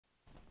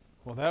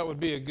Well, that would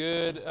be a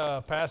good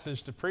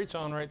passage to preach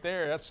on right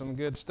there. That's some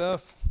good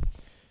stuff.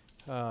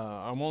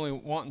 I'm only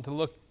wanting to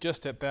look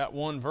just at that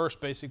one verse,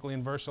 basically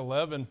in verse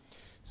 11. It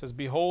says,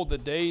 "Behold, the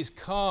days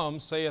come,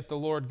 saith the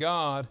Lord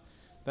God,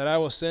 that I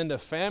will send a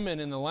famine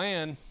in the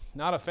land,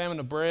 not a famine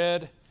of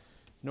bread,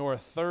 nor a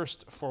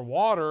thirst for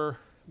water,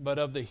 but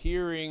of the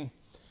hearing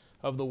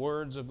of the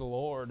words of the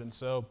Lord." And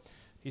so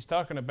he's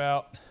talking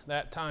about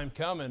that time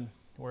coming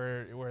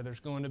where there's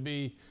going to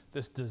be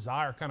this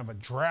desire, kind of a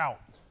drought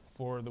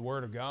for the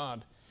Word of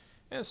God.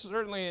 And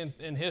certainly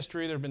in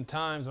history there have been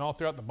times, and all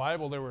throughout the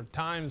Bible there were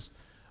times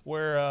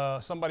where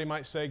somebody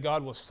might say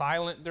God was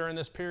silent during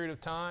this period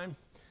of time.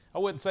 I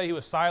wouldn't say he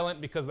was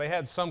silent because they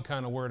had some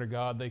kind of Word of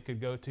God they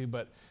could go to,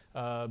 but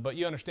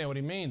you understand what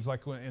he means.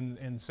 Like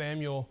in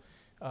Samuel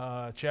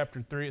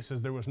chapter 3 it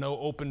says there was no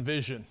open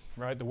vision,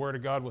 right? The Word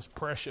of God was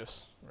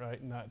precious, right,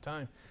 in that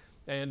time.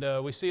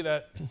 And we see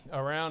that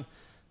around,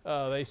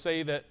 they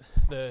say that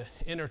the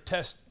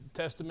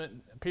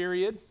intertestament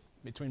period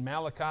between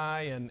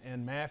Malachi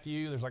and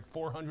Matthew, there's like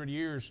 400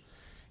 years,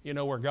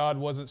 where God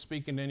wasn't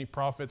speaking to any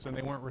prophets and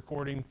they weren't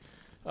recording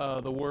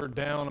the Word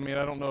down. I mean,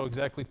 I don't know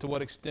exactly to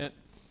what extent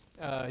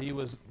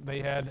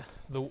they had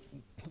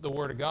the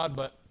Word of God,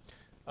 but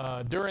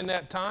during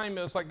that time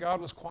it was like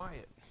God was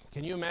quiet.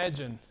 Can you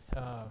imagine?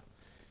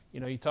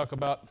 You talk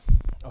about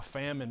a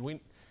famine.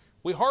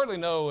 We hardly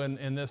know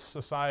in this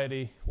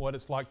society what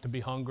it's like to be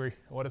hungry,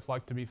 what it's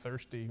like to be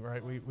thirsty,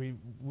 right?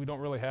 We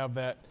don't really have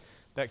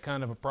that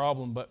kind of a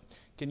problem. But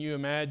can you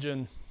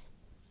imagine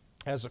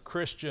as a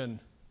Christian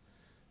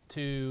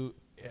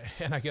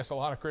and I guess a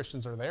lot of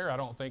Christians are there. I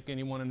don't think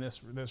anyone in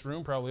this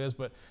room probably is,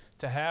 but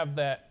to have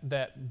that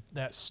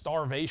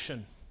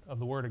starvation of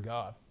the Word of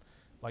God,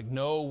 like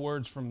no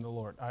words from the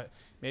Lord.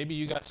 Maybe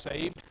you got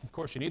saved. Of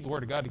course, you need the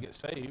Word of God to get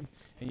saved,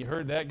 and you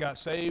heard that, got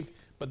saved,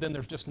 but then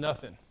there's just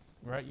nothing,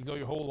 right? You go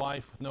your whole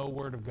life with no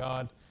Word of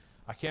God.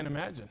 I can't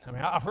imagine. I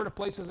mean, I've heard of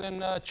places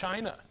in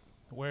China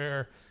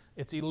where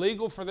it's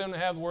illegal for them to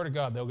have the Word of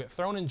God. They'll get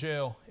thrown in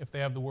jail if they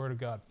have the Word of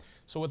God.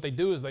 So what they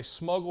do is they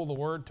smuggle the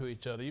Word to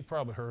each other. You've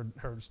probably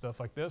heard stuff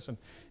like this,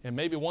 and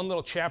maybe one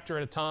little chapter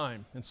at a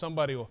time, and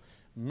somebody will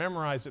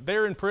memorize it.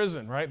 They're in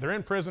prison, right? They're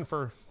in prison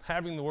for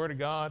having the Word of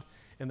God,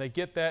 and they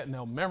get that, and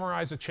they'll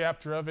memorize a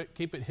chapter of it,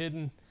 keep it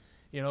hidden,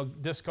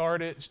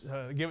 discard it,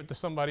 give it to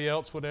somebody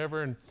else,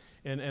 whatever,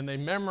 and they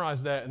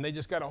memorize that, and they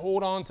just got to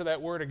hold on to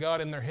that Word of God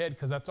in their head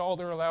because that's all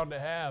they're allowed to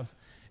have.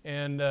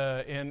 And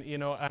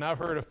I've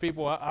heard of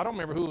people, I don't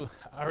remember who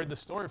I heard the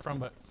story from,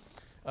 but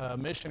a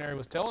missionary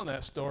was telling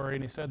that story,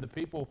 and he said the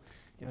people,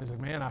 he's like,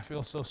 man, I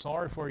feel so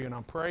sorry for you, and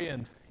I'm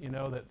praying,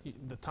 that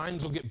the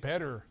times will get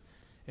better,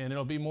 and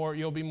you'll be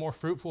more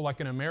fruitful like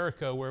in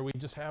America where we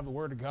just have the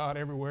Word of God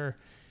everywhere.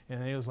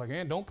 And he was like,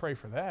 man, don't pray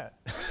for that.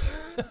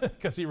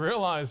 Because he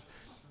realized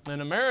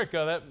in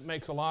America that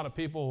makes a lot of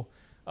people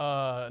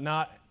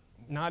not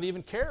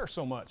even care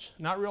so much,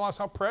 not realize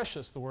how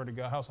precious the Word of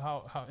God,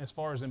 how as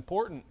far as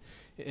important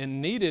and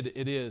needed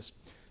it is.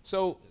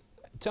 So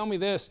tell me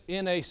this,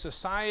 in a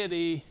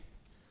society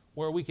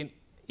where we can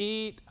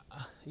eat,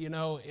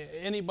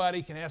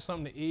 anybody can have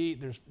something to eat,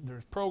 there's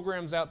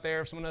programs out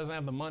there, if someone doesn't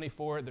have the money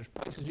for it, there's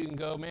places you can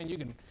go, man, you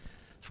can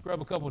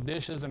scrub a couple of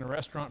dishes in a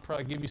restaurant,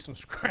 probably give you some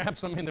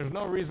scraps. I mean, there's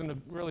no reason to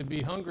really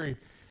be hungry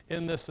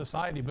in this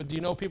society. But do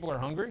you know people are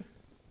hungry?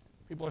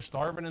 People are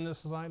starving in this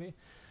society.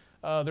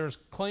 There's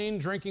clean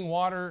drinking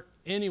water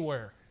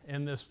anywhere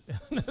in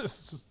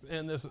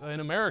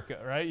America,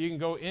 right? You can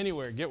go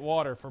anywhere, get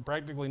water for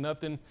practically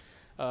nothing.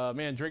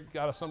 Drink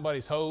out of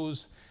somebody's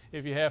hose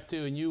if you have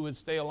to, and you would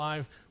stay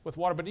alive with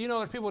water. But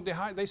there's people,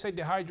 they say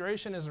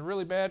dehydration is a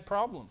really bad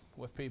problem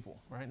with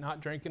people, right? Not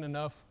drinking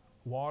enough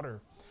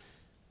water.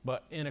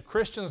 But in a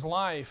Christian's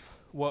life,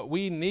 what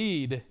we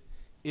need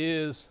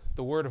is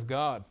the Word of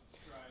God.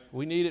 Right.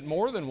 We need it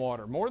more than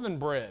water, more than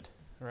bread.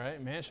 Right?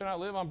 Man shall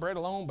not live on bread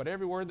alone, but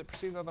every word that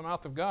proceeds out of the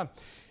mouth of God.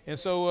 And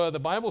so the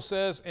Bible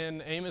says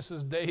in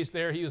Amos's days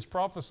there, he was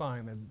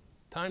prophesying that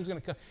time's going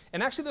to come.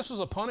 And actually this was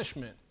a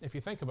punishment, if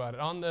you think about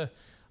it.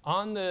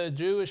 On the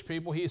Jewish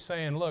people, he's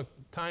saying, look,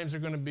 times are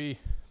going to be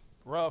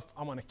rough.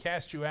 I'm going to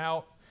cast you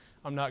out.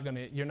 You're not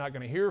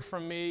going to hear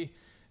from me.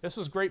 This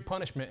was great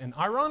punishment. And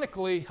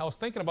ironically, I was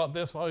thinking about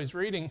this while I was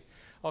reading.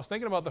 I was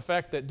thinking about the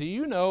fact that, do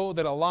you know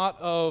that a lot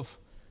of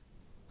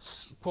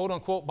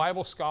quote-unquote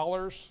Bible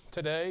scholars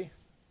today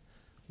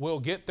will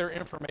get their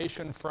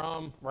information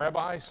from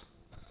rabbis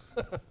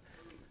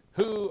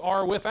who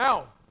are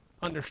without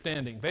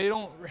understanding? They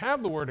don't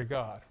have the Word of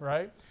God,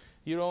 right?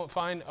 You don't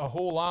find a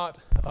whole lot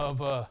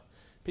of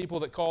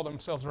people that call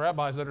themselves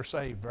rabbis that are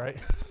saved, right?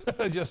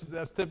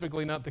 That's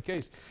typically not the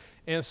case.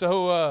 And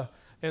so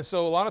a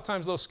lot of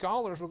times those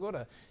scholars will go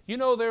to,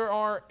 there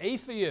are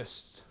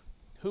atheists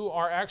who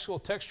are actual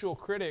textual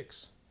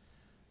critics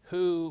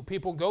who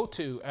people go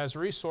to as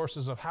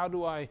resources of how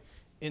do I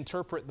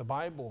interpret the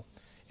Bible.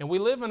 And we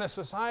live in a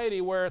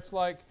society where it's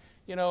like,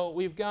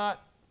 we've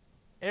got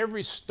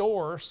every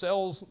store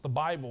sells the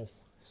Bible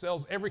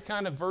Sells every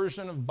kind of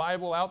version of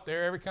Bible out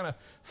there, every kind of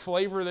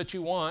flavor that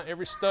you want,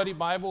 every study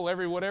Bible,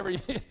 every whatever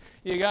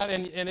you got,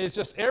 and it's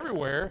just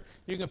everywhere.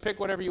 You can pick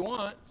whatever you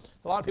want.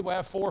 A lot of people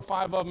have 4 or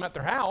 5 of them at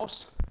their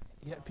house,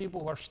 yet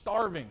people are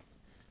starving.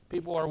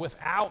 People are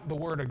without the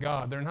Word of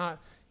God. They're not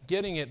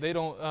getting it.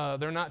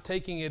 They're not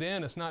taking it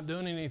in. It's not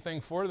doing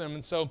anything for them.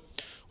 And so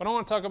what I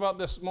want to talk about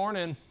this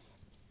morning,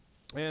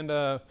 and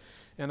I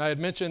had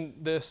mentioned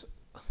this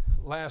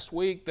last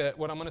week, that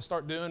what I'm going to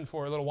start doing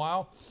for a little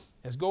while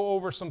is go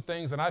over some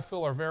things that I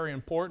feel are very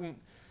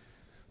important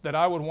that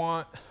I would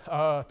want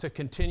to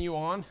continue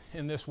on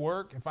in this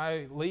work. If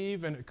I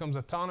leave and it becomes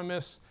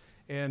autonomous,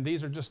 and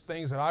these are just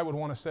things that I would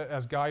want to set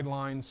as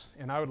guidelines,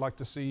 and I would like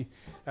to see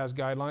as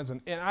guidelines.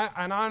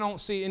 And I don't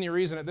see any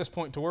reason at this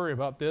point to worry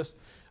about this.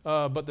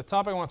 But the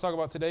topic I want to talk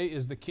about today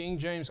is the King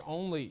James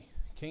only.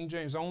 King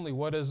James only.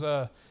 What is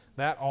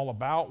that all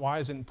about? Why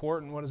is it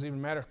important? What does it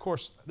even matter? Of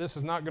course, this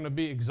is not going to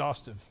be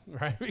exhaustive,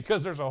 right?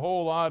 Because there's a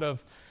whole lot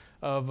of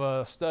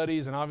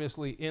studies and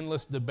obviously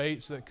endless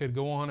debates that could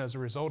go on as a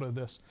result of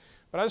this.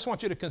 But I just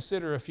want you to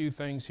consider a few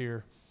things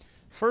here.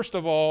 First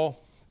of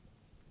all,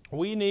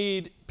 we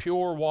need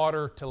pure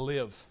water to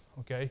live,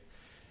 okay?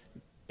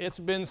 It's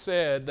been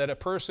said that a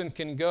person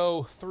can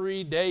go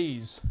 3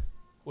 days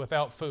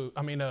without food.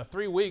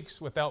 3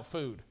 weeks without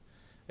food.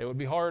 It would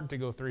be hard to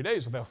go 3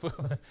 days without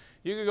food.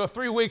 You could go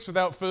 3 weeks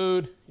without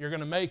food. You're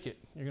going to make it.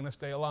 You're going to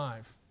stay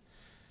alive.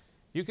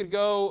 You could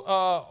go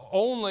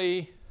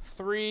only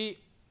three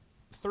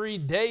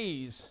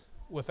days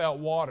without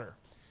water.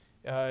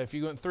 If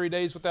you went 3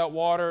 days without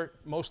water,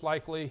 most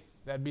likely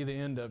that'd be the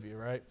end of you,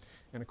 right?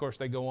 And of course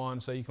they go on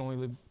and say you can only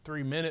live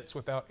 3 minutes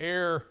without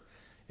air,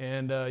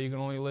 and you can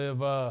only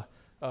live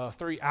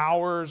 3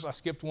 hours. I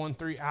skipped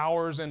 3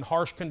 hours in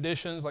harsh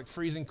conditions like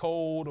freezing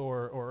cold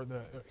or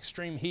the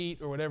extreme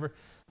heat or whatever.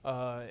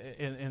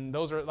 And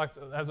those are like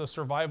as a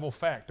survival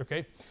fact,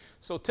 okay?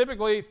 So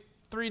typically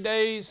 3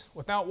 days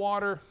without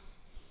water,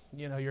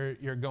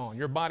 you're gone.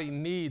 Your body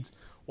needs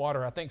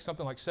water. I think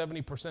something like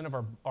 70%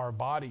 of our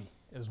body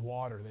is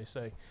water, they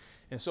say.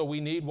 And so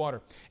we need water.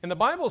 And the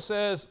Bible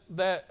says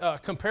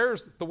that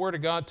compares the Word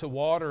of God to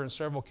water in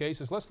several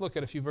cases. Let's look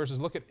at a few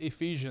verses. Look at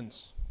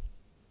Ephesians.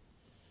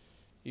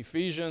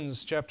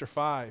 Ephesians chapter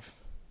 5.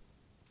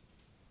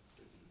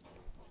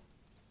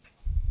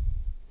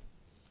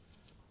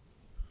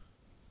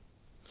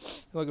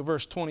 Look at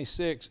verse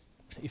 26.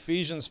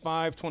 Ephesians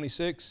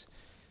 5:26.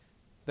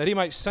 That he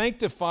might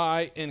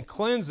sanctify and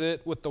cleanse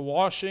it with the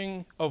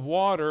washing of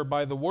water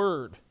by the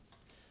word.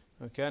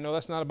 Okay, I know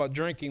that's not about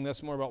drinking,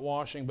 that's more about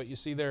washing, but you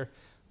see there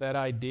that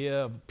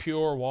idea of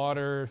pure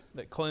water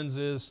that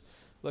cleanses.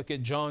 Look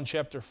at John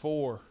chapter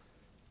 4.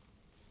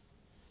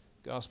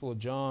 Gospel of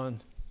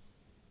John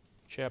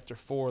chapter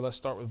 4. Let's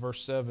start with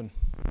verse 7.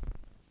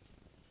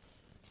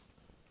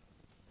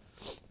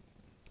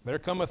 There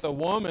cometh a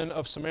woman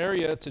of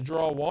Samaria to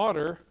draw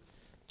water.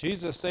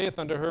 Jesus saith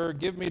unto her,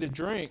 Give me to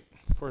drink.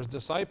 For his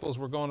disciples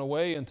were gone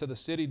away into the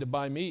city to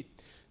buy meat.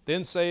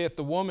 Then saith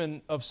the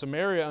woman of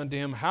Samaria unto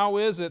him, How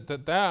is it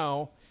that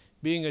thou,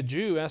 being a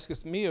Jew,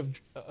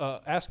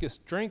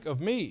 askest drink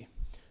of me,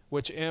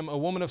 which am a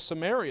woman of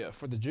Samaria?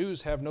 For the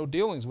Jews have no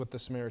dealings with the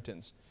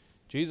Samaritans.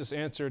 Jesus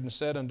answered and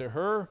said unto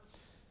her,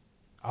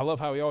 I love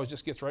how he always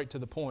just gets right to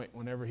the point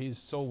whenever he's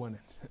soul winning.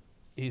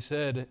 He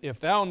said, If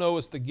thou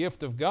knowest the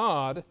gift of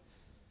God,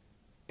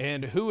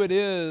 and who it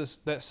is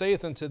that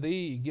saith unto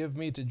thee, Give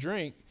me to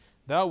drink,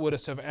 thou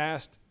wouldest have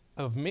asked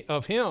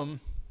of him,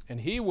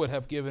 and he would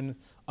have given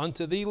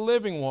unto thee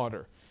living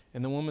water.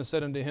 And the woman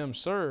said unto him,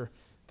 Sir,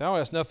 thou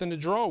hast nothing to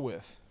draw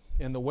with,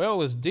 and the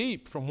well is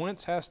deep. From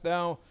whence hast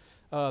thou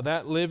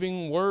that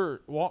living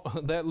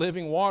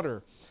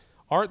water?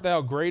 Art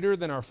thou greater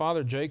than our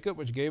father Jacob,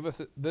 which gave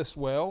us this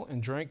well,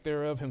 and drank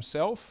thereof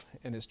himself,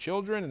 and his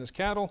children, and his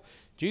cattle?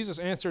 Jesus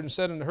answered and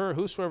said unto her,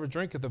 Whosoever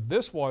drinketh of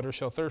this water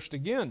shall thirst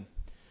again.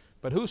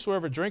 But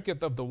whosoever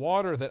drinketh of the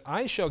water that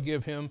I shall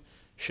give him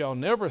shall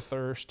never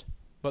thirst,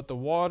 but the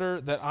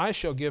water that I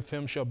shall give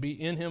him shall be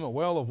in him a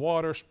well of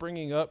water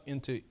springing up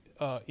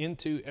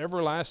into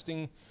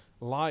everlasting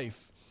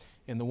life.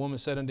 And the woman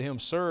said unto him,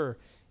 Sir,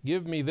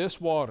 give me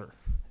this water,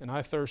 and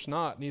I thirst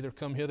not, neither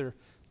come hither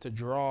to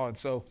draw. And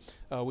so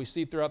we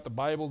see throughout the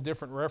Bible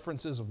different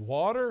references of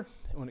water.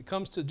 And when it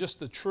comes to just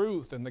the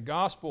truth and the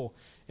gospel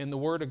and the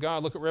Word of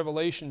God, look at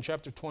Revelation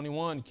chapter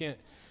 21. You can't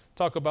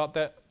talk about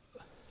that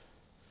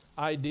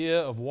idea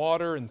of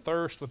water and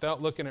thirst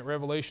without looking at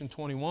Revelation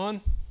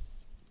 21.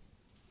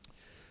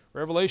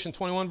 Revelation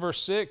 21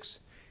 verse 6,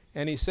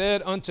 And he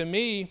said unto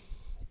me,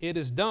 It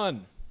is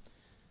done.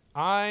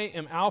 I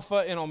am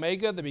Alpha and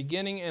Omega, the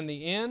beginning and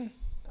the end.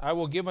 I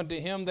will give unto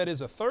him that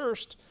is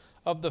athirst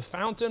of the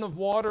fountain of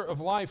water of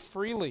life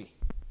freely.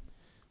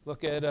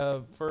 Look at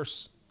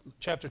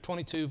chapter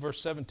 22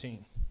 verse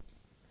 17.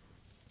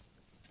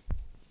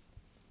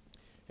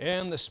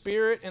 And the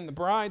Spirit and the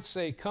bride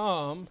say,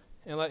 Come.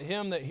 And let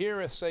him that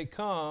heareth say,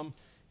 Come,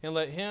 and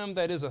let him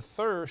that is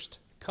athirst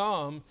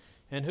come,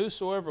 and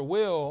whosoever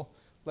will,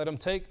 let him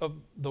take of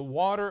the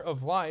water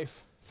of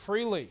life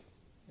freely.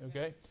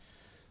 Okay?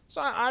 So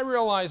I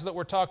realize that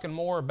we're talking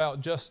more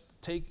about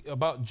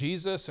about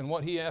Jesus and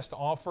what he has to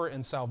offer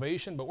in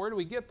salvation, but where do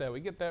we get that? We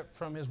get that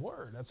from his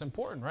word. That's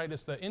important, right?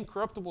 It's the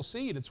incorruptible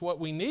seed. It's what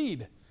we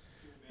need,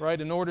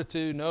 right, in order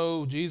to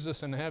know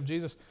Jesus and to have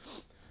Jesus.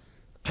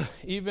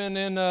 Even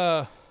in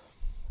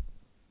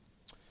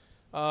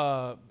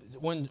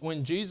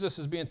when Jesus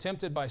is being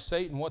tempted by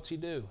Satan, what's he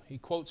do? He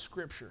quotes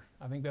Scripture.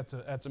 I think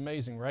that's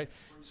amazing, right?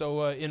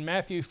 So in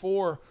Matthew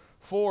 4,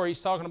 he's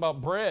talking about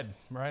bread,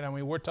 right? I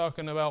mean, we're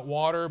talking about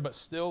water, but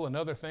still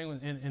another thing,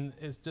 and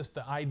it's just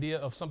the idea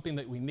of something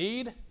that we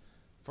need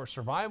for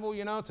survival,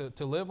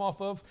 to live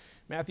off of.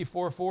 Matthew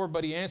 4,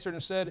 but he answered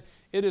and said,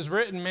 "It is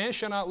written, man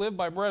shall not live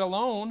by bread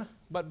alone,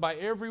 but by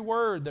every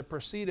word that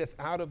proceedeth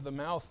out of the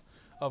mouth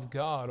of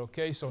God."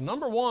 Okay, so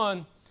number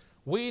one,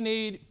 we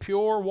need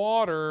pure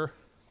water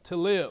to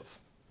live.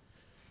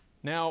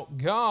 Now,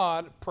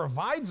 God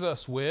provides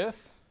us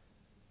with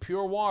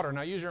pure water.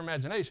 Now, use your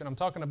imagination. I'm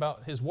talking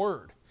about his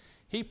word.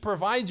 He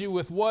provides you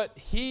with what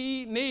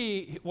you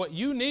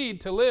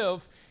need to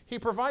live. He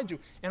provides you.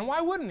 And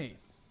why wouldn't he?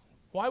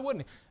 Why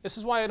wouldn't he? This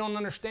is why I don't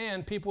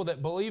understand people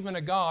that believe in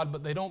a God,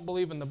 but they don't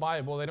believe in the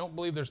Bible. They don't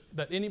believe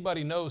that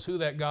anybody knows who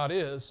that God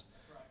is.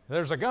 Right.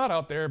 There's a God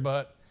out there,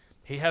 but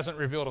he hasn't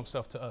revealed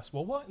himself to us.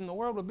 Well, what in the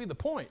world would be the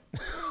point?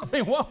 I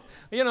mean, well,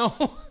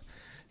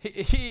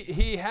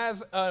 he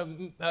has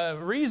a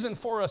reason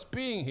for us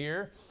being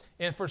here.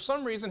 And for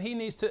some reason, he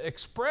needs to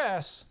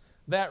express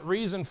that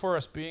reason for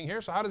us being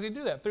here. So how does he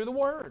do that? Through the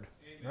Word,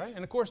 right?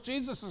 And of course,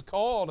 Jesus is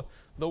called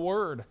the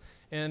Word,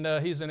 and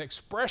he's an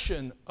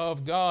expression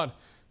of God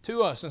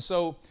to us. And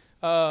so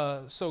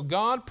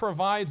God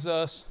provides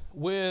us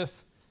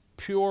with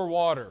pure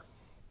water.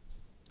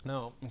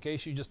 Now, in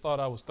case you just thought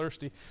I was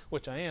thirsty,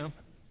 which I am,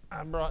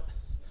 I brought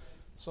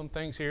some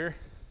things here.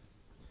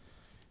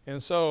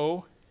 And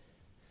so,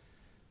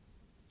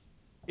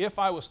 if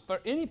I was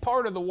any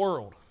part of the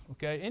world,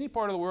 okay, any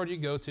part of the world you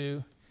go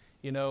to,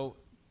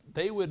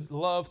 they would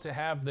love to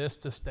have this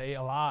to stay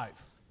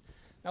alive.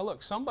 Now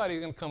look,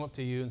 somebody's going to come up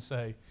to you and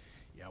say,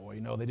 yeah,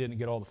 well, they didn't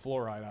get all the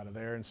fluoride out of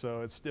there, and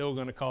so it's still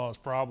going to cause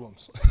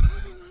problems.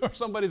 Or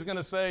somebody's going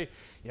to say,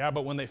 yeah,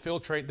 but when they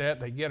filtrate that,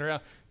 they get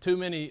around too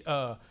many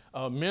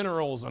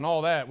minerals and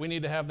all that. We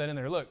need to have that in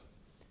there. Look,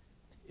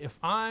 if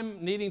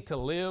I'm needing to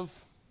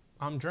live,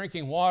 I'm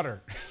drinking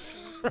water,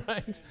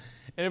 right?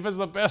 And if it's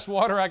the best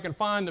water I can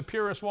find, the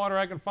purest water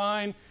I can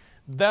find,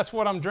 that's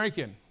what I'm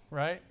drinking,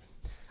 right?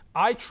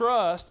 I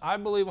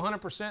believe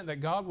 100% that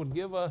God would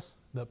give us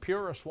the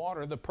purest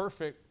water, the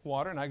perfect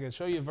water. And I can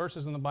show you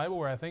verses in the Bible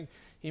where I think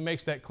he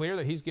makes that clear,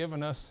 that he's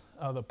given us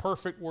the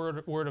perfect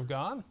word of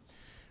God,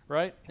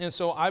 right? And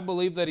so I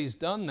believe that he's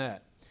done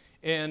that.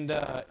 And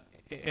I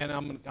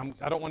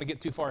don't want to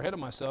get too far ahead of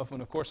myself.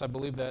 And of course, I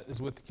believe that is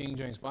with the King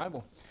James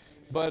Bible.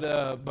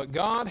 But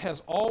God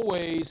has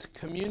always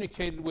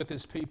communicated with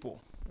his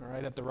people, all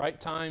right? At the right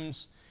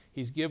times,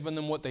 he's given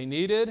them what they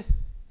needed.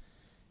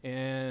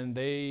 And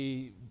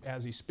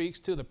as he speaks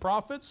to the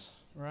prophets,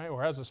 right,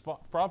 or as the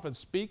prophets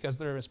speak, as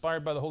they're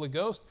inspired by the Holy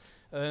Ghost,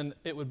 then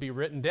it would be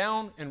written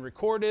down and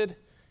recorded,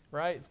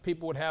 right?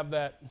 People would have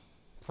that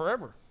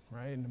forever,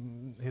 right?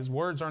 And his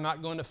words are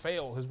not going to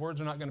fail. His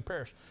words are not going to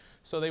perish.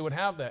 So they would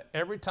have that.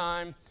 Every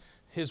time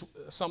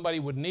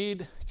somebody would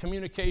need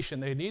communication,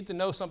 they need to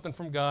know something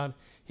from God,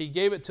 he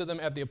gave it to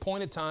them at the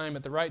appointed time,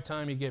 at the right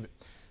time he gave it.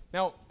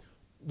 Now,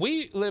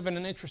 we live in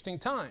an interesting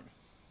time.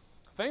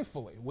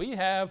 Thankfully, we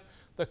have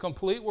the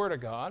complete Word of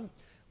God.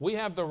 We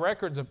have the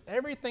records of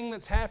everything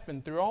that's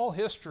happened through all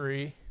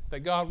history that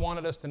God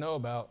wanted us to know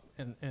about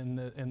in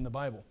the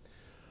Bible.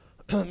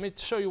 Let me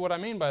show you what I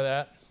mean by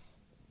that.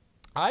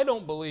 I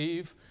don't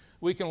believe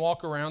we can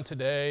walk around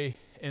today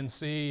and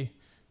see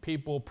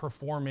people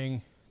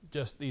performing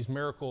just these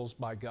miracles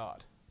by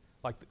God,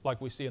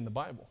 like we see in the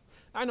Bible.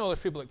 I know there's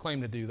people that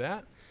claim to do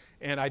that,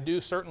 and I do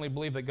certainly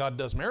believe that God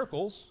does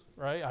miracles,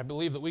 right? I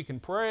believe that we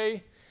can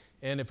pray,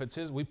 and if it's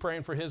we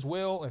praying for his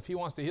will. If he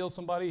wants to heal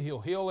somebody,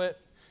 he'll heal it.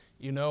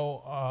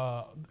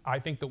 I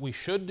think that we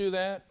should do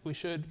that. We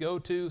should go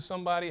to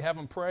somebody, have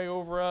them pray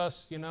over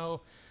us. Those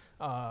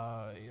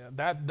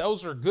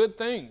are good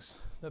things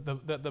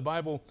that the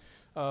Bible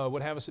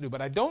would have us to do.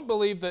 But I don't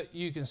believe that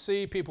you can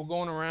see people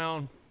going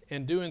around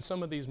and doing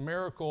some of these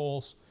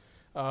miracles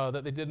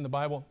that they did in the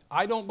Bible.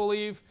 I don't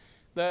believe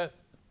that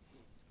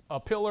a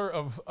pillar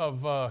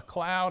of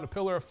cloud, a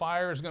pillar of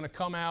fire is going to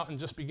come out and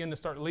just begin to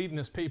start leading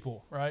his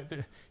people, right?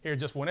 Here,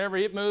 just whenever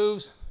it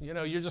moves,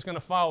 you're just going to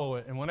follow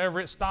it. And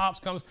whenever it stops,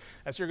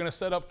 that's you're going to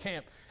set up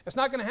camp. It's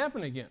not going to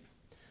happen again.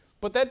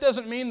 But that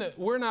doesn't mean that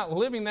we're not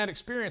living that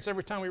experience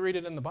every time we read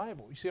it in the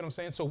Bible. You see what I'm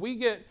saying? So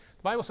the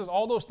Bible says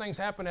all those things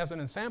happen as an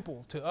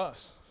example to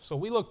us. So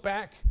we look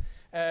back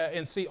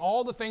and see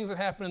all the things that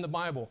happen in the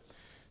Bible.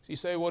 So you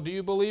say, well, do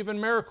you believe in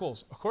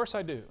miracles? Of course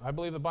I do. I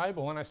believe the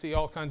Bible and I see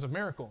all kinds of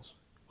miracles.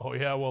 Oh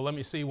yeah, well, let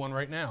me see one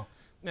right now.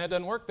 Now, it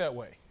doesn't work that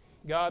way.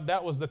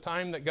 That was the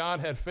time that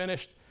God had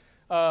finished.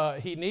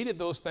 He needed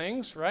those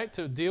things, right,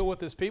 to deal with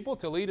his people,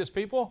 to lead his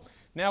people.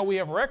 Now we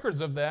have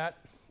records of that,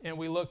 and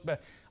we look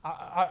back.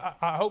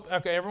 I hope,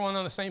 okay, everyone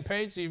on the same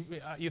page,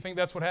 you think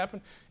that's what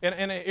happened?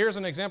 And here's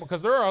an example,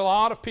 because there are a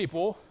lot of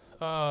people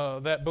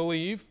that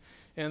believe,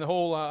 and the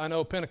whole, I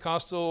know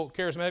Pentecostal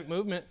charismatic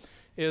movement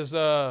is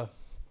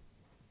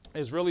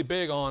really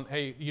big on,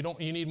 hey, you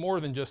need more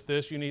than just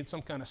this. You need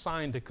some kind of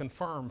sign to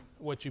confirm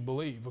what you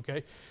believe,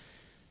 okay?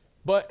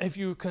 But if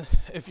you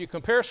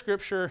compare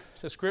Scripture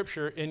to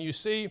Scripture, and you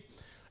see,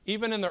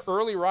 even in the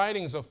early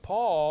writings of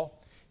Paul,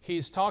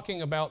 he's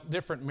talking about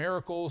different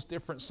miracles,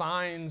 different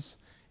signs,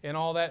 and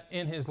all that.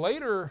 In his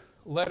later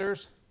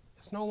letters,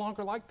 it's no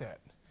longer like that.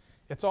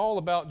 It's all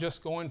about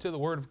just going to the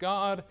Word of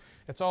God.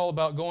 It's all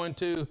about going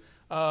to,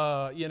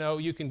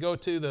 you can go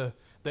to the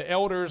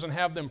elders and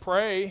have them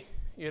pray,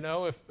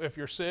 if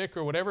you're sick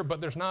or whatever, but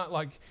there's not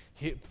like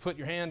put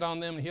your hand on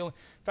them and heal. In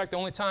fact, the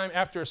only time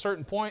after a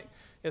certain point,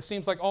 it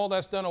seems like all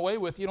that's done away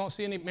with. You don't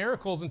see any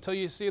miracles until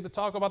you see the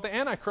talk about the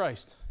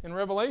Antichrist in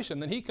Revelation.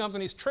 Then he comes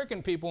and he's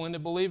tricking people into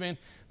believing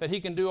that he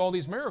can do all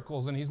these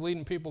miracles, and he's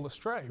leading people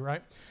astray,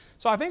 right?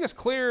 So I think it's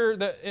clear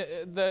that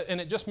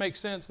and it just makes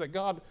sense that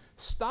God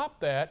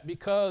stopped that,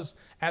 because,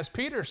 as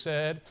Peter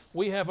said,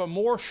 we have a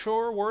more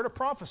sure word of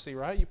prophecy,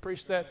 right? You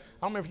preached that. I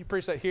don't remember if you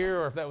preached that here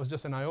or if that was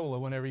just in Iola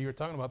whenever you were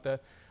talking about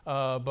that.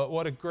 But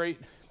what a great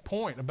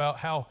point about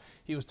how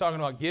he was talking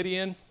about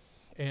Gideon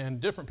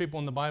and different people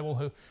in the Bible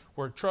who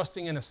were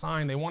trusting in a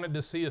sign. They wanted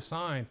to see a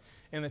sign.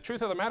 And the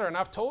truth of the matter, and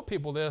I've told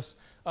people this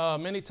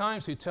many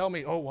times, who tell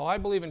me, oh, well, I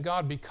believe in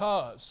God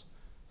because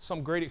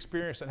some great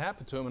experience that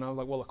happened to him. And I was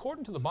like, well,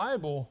 according to the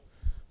Bible,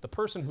 the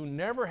person who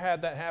never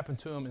had that happen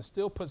to him and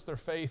still puts their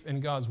faith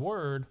in God's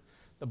Word,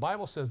 the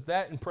Bible says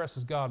that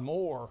impresses God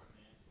more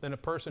than a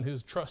person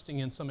who's trusting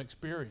in some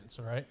experience,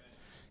 all right?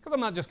 Because I'm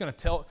not just going to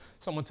tell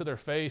someone to their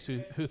face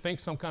who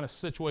thinks some kind of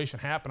situation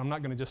happened. I'm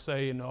not going to just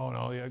say,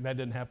 no, that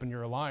didn't happen,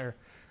 you're a liar.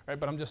 Right?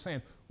 But I'm just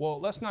saying, well,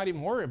 let's not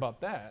even worry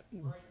about that.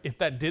 If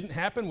that didn't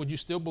happen, would you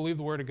still believe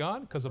the Word of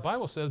God? Because the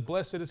Bible says,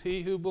 blessed is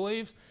he who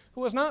believes,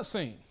 who has not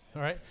seen.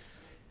 All right?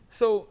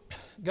 So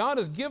God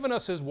has given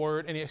us His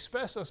Word, and He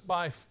expects us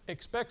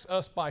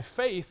by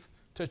faith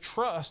to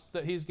trust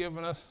that He's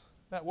given us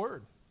that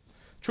Word.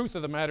 Truth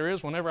of the matter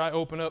is, whenever I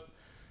open up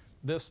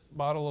this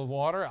bottle of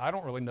water, I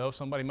don't really know.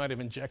 Somebody might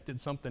have injected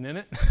something in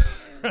it,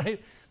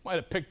 right? Might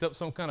have picked up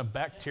some kind of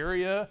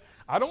bacteria.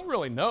 I don't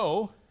really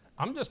know.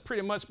 I'm just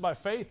pretty much by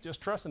faith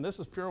just trusting this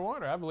is pure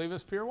water. I believe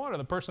it's pure water.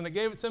 The person that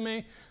gave it to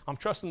me, I'm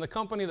trusting the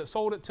company that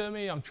sold it to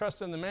me, I'm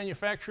trusting the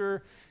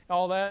manufacturer,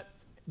 all that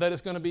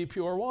it's going to be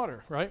pure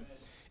water, right?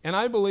 And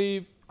I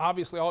believe,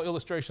 obviously all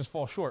illustrations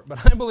fall short,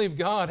 but I believe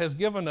God has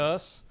given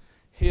us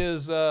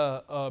His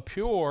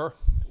pure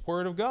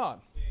Word of God.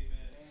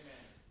 Amen.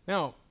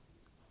 Now,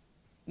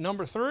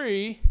 number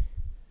 3,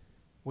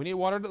 we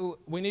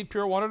need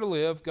pure water to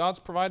live. God's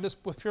provided us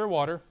with pure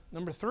water.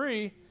 Number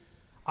 3,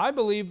 I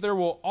believe there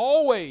will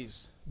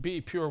always be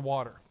pure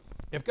water.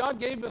 If God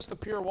gave us the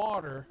pure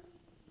water,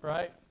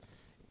 right,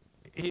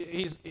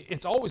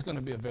 it's always going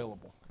to be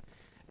available.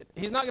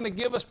 He's not going to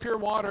give us pure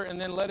water and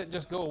then let it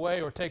just go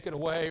away or take it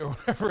away or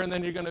whatever, and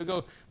then you're going to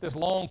go this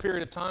long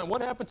period of time.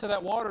 What happened to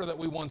that water that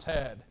we once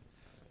had?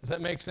 Does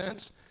that make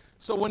sense?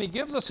 So when He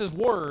gives us His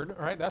Word,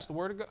 right, that's the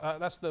Word of God,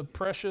 that's the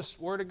precious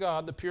Word of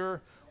God, the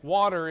pure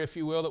water, if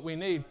you will, that we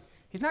need.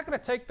 He's not going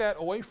to take that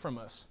away from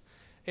us.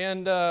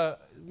 And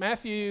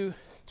Matthew,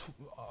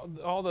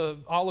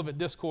 Olivet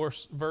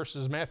Discourse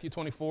verses, Matthew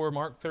 24,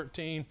 Mark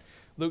 13,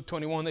 Luke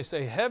 21, they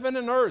say, heaven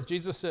and earth,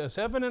 Jesus says,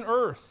 heaven and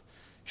earth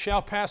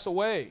shall pass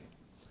away,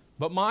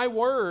 but my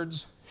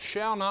words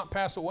shall not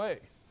pass away.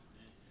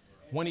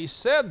 When He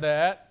said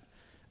that,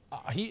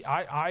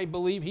 I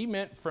believe He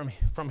meant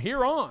from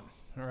here on.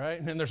 All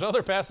right, and there's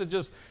other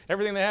passages,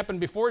 everything that happened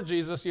before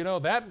Jesus,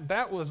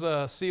 that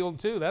was sealed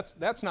too.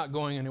 That's not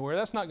going anywhere.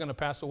 That's not going to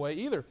pass away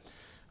either.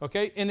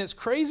 Okay, and it's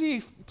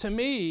crazy to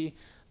me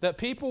that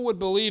people would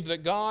believe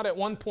that God at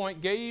one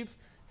point gave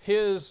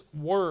His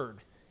Word.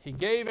 He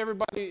gave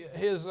everybody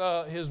His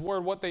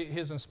Word,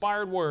 His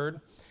inspired Word,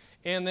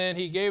 and then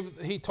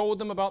He told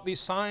them about these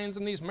signs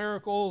and these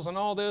miracles and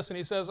all this, and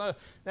He says,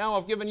 now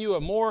I've given you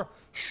a more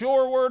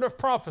sure word of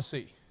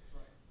prophecy.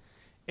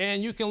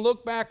 And you can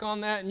look back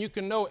on that and you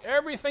can know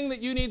everything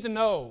that you need to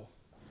know.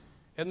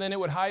 And then it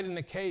would hide in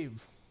a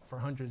cave for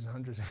hundreds and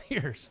hundreds of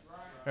years,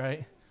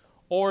 right?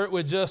 Or it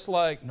would just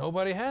like,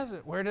 nobody has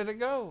it. Where did it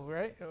go,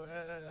 right?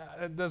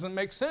 It doesn't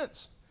make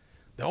sense.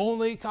 The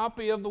only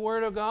copy of the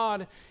Word of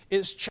God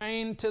is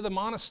chained to the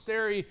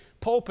monastery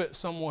pulpit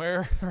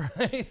somewhere,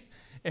 right?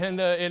 And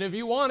if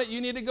you want it,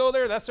 you need to go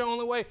there. That's the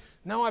only way.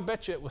 No, I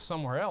bet you it was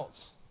somewhere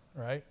else,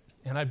 right?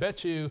 And I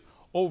bet you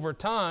over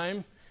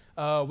time,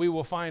 we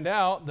will find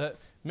out that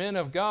men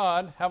of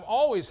God have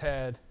always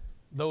had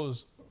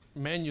those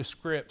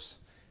manuscripts,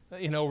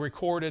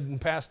 recorded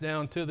and passed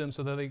down to them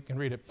so that they can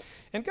read it.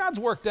 And God's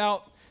worked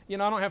out, I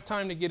don't have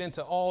time to get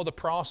into all the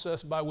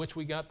process by which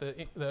we got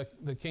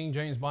the King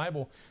James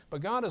Bible,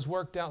 but God has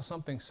worked out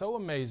something so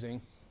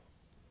amazing.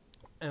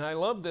 And I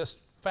love this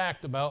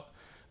fact about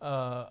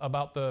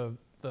the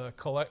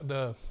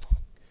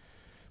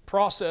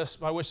process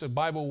by which the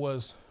Bible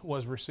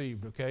was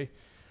received, okay?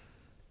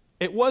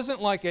 it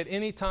wasn't like at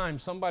any time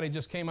somebody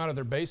just came out of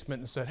their basement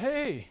and said,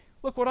 hey,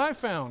 look what I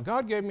found.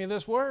 God gave me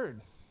this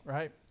word,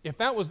 right? If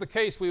that was the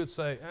case, we would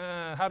say,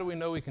 how do we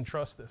know we can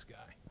trust this guy,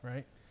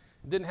 right?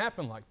 It didn't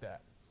happen like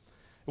that.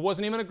 It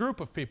wasn't even a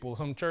group of people.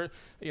 Some church,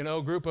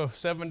 a group of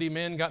 70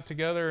 men got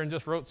together and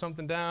just wrote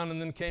something down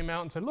and then came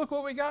out and said, look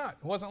what we got.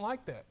 It wasn't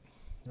like that,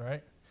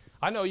 right?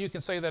 I know you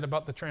can say that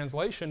about the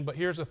translation, but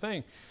here's the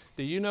thing.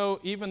 Do you know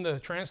even the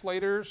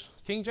translators,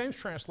 King James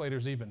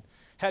translators even,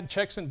 had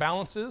checks and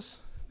balances?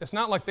 It's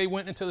not like they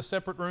went into the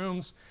separate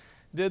rooms,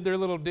 did their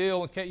little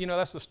deal.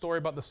 That's the story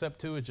about the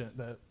Septuagint,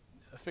 the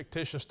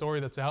fictitious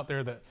story that's out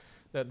there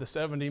that the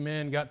 70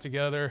 men got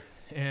together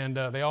and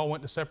they all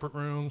went to separate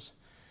rooms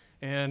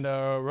and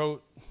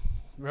wrote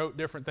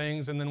different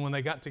things. And then when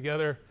they got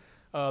together,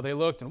 they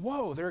looked and,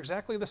 whoa, they're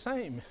exactly the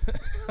same.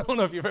 I don't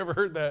know if you've ever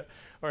heard that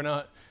or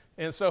not.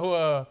 And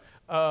so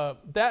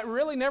that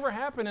really never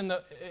happened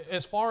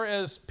as far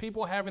as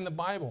people having the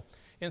Bible.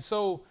 And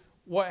so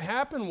what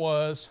happened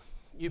was,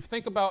 you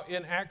think about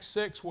in Acts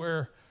 6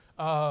 where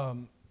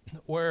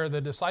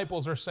the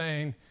disciples are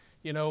saying,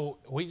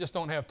 we just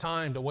don't have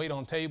time to wait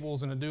on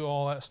tables and to do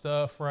all that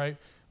stuff, right?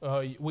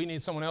 We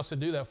need someone else to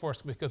do that for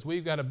us because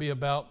we've got to be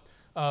about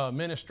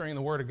ministering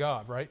the Word of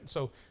God, right?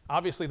 So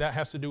obviously that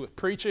has to do with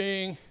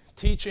preaching,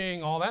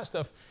 teaching, all that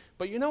stuff.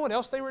 But you know what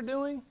else they were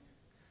doing?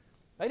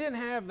 They didn't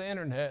have the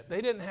internet.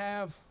 They didn't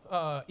have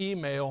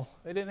email.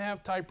 They didn't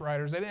have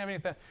typewriters. They didn't have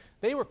anything.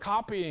 They were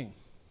copying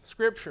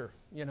Scripture,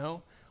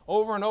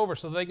 over and over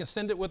so they can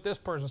send it with this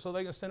person, so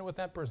they can send it with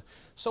that person.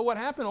 So what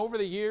happened over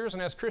the years,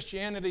 and as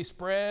Christianity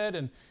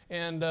spread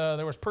and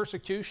there was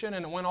persecution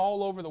and it went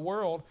all over the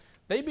world,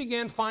 they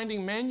began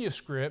finding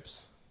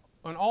manuscripts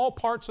on all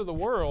parts of the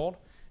world,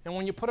 and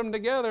when you put them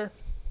together,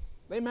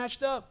 they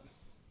matched up,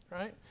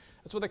 right?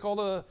 That's what they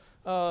call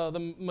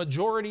the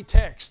majority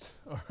text.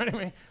 Right? I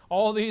mean,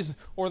 all these,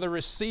 or the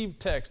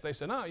received text. They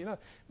said,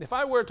 if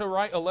I were to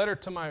write a letter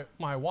to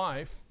my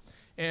wife,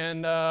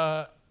 and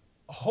a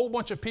whole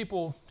bunch of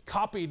people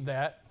copied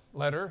that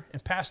letter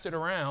and passed it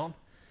around,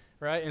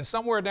 right? And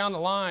somewhere down the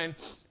line,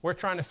 we're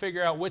trying to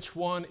figure out which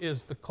one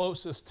is the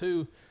closest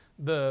to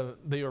the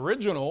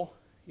original.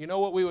 You know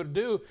what we would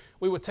do?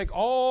 We would take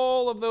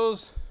all of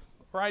those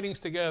writings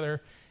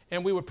together,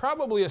 and we would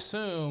probably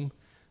assume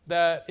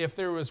that if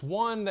there was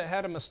one that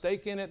had a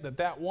mistake in it,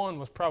 that one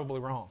was probably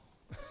wrong,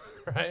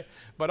 right?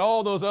 But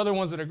all those other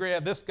ones that agree,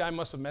 this guy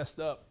must have messed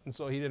up, and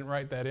so he didn't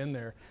write that in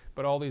there.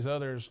 But all these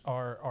others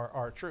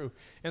are true.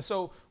 And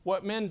so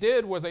what men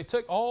did was they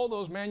took all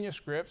those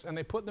manuscripts and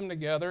they put them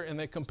together and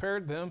they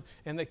compared them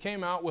and they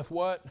came out with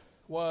what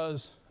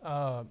was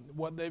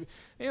what they,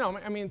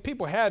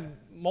 people had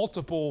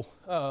multiple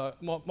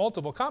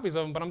copies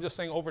of them, but I'm just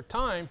saying over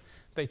time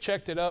they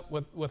checked it up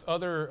with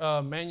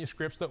other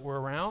manuscripts that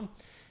were around.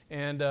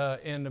 And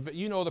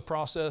the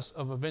process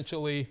of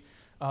eventually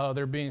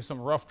there being some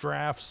rough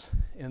drafts,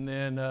 and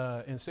then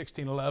in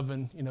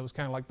 1611, it was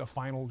kind of like the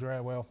final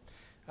draft. Well,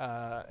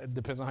 it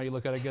depends on how you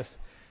look at it. I guess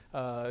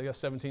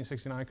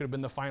 1769 could have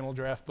been the final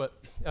draft.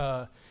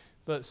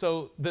 But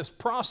so this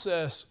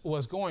process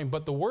was going,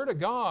 but the Word of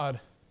God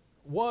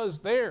was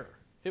there.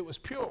 It was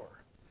pure.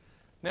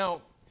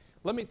 Now,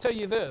 let me tell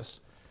you this.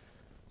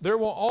 There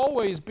will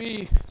always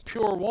be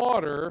pure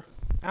water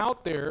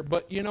out there,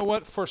 but you know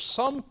what? For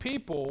some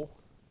people,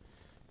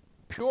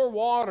 pure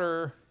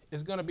water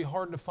is going to be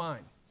hard to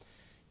find.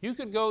 You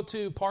could go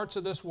to parts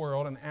of this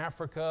world in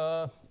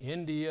Africa,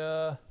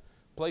 India,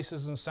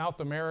 places in South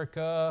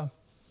America,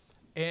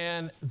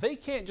 and they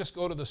can't just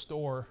go to the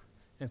store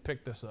and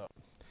pick this up.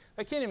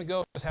 They can't even go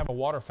and just have a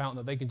water fountain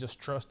that they can just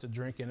trust to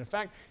drink in. In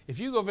fact, if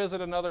you go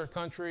visit another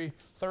country,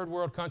 third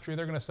world country,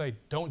 they're going to say,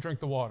 don't drink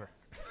the water.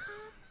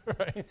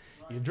 Right?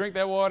 You drink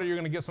that water, you're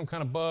going to get some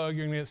kind of bug,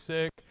 you're going to get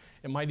sick.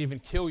 It might even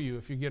kill you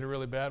if you get a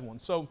really bad one.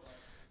 So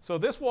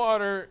this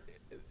water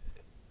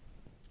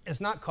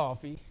is not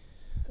coffee,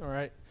 all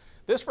right?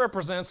 This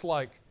represents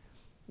like,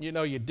 you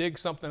dig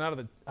something out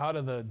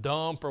of the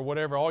dump or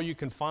whatever, all you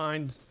can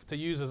find to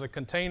use as a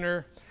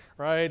container,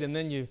 right? And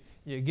then you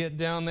get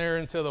down there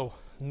into the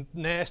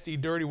nasty,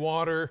 dirty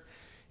water,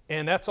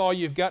 and that's all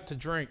you've got to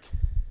drink.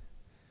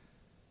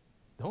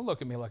 Don't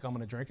look at me like I'm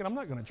going to drink it. I'm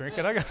not going to drink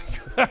it.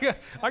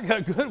 I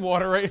got good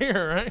water right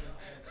here, right?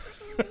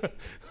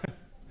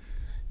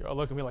 You're all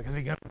looking at me like, is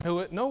he going to do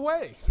it? No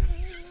way.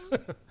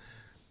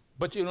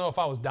 But if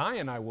I was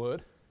dying, I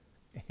would.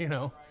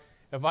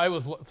 If I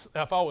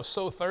was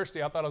so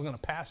thirsty, I thought I was going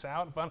to pass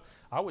out.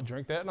 I would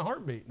drink that in a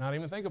heartbeat, not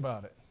even think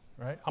about it.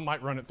 Right? I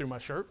might run it through my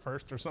shirt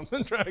first or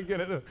something, try to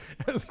get it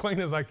as clean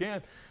as I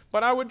can.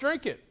 But I would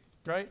drink it,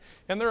 right?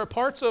 And there are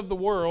parts of the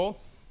world,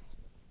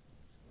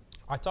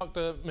 I talk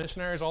to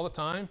missionaries all the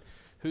time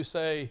who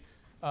say,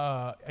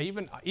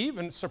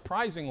 even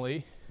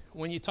surprisingly,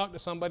 when you talk to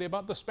somebody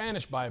about the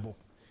Spanish Bible,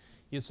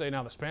 you'd say,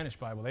 now the Spanish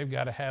Bible, they've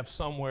got to have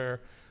somewhere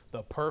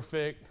the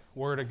perfect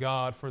Word of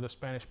God for the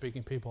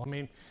Spanish-speaking people. I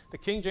mean, the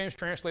King James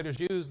translators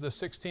use the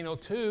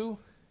 1602,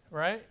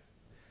 right?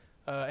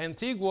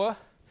 Antigua.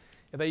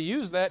 They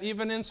use that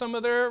even in some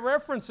of their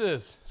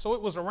references. So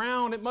it was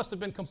around. It must have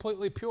been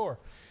completely pure.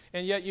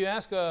 And yet you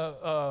ask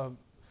a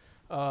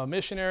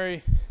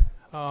missionary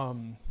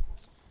on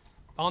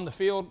the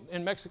field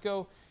in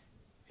Mexico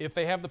if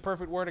they have the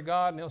perfect Word of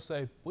God, and they'll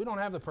say, we don't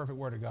have the perfect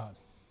Word of God.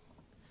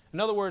 In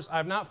other words,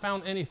 I've not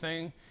found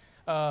anything.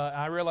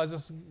 I realize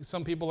this,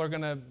 some people are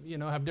going to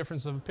have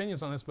difference of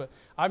opinions on this, but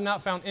I've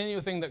not found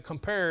anything that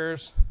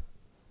compares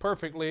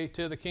perfectly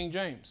to the King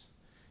James.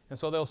 And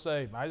so they'll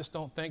say, I just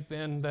don't think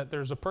then that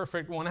there's a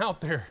perfect one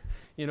out there,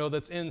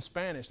 that's in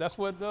Spanish. That's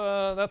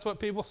what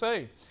people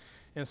say.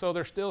 And so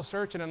they're still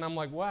searching, and I'm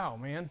like, wow,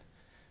 man.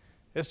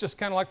 It's just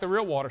kind of like the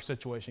real water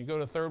situation. You go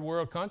to a third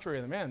world country,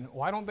 and man,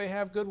 why don't they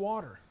have good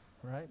water,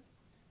 right?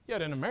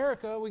 Yet in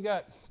America, we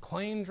got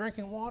clean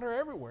drinking water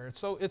everywhere.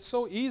 It's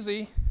so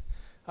easy,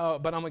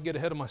 but I'm going to get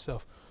ahead of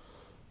myself.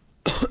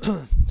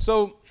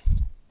 So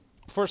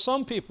for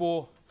some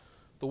people,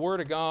 the Word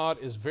of God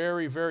is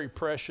very, very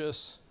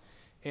precious,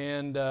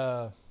 and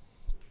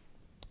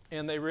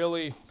they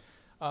really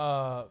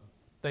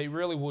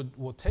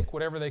will take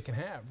whatever they can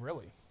have,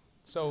 really.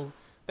 So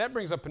that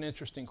brings up an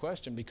interesting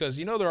question, because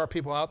there are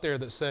people out there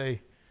that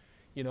say,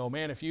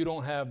 man, if you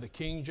don't have the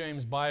King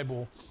James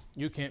Bible,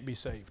 you can't be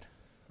saved,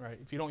 right?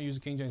 If you don't use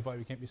the King James Bible,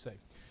 you can't be saved.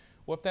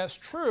 Well, if that's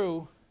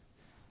true,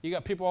 you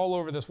got people all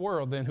over this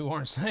world then who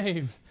aren't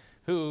saved,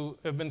 who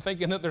have been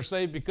thinking that they're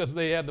saved because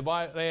they had the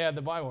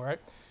Bible, right?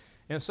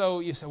 And so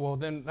you say, well,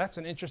 then that's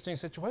an interesting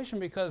situation,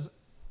 because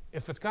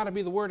if it's got to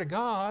be the Word of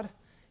God,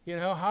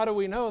 how do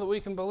we know that we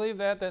can believe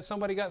that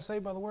somebody got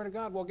saved by the Word of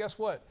God? Well, guess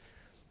what?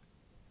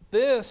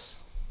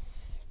 This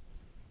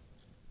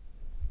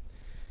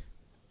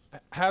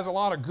has a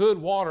lot of good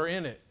water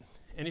in it.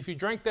 And if you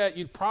drank that,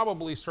 you'd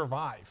probably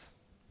survive,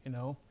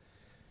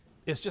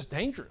 It's just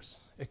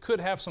dangerous. It could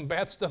have some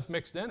bad stuff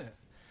mixed in it,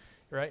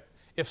 right?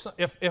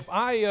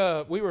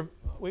 We were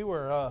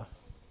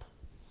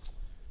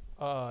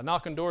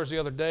knocking doors the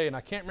other day, and I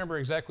can't remember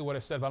exactly what I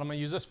said, but I'm going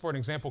to use this for an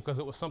example because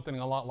it was something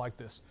a lot like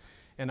this.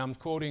 And I'm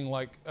quoting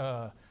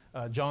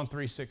John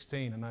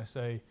 3:16, and I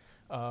say,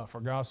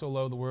 for God so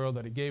loved the world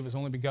that he gave his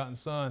only begotten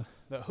Son,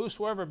 that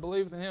whosoever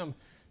believeth in him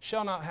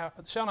shall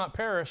not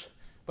perish,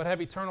 but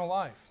have eternal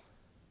life.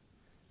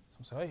 So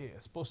I'm saying, hey,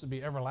 it's supposed to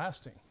be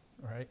everlasting,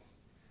 right?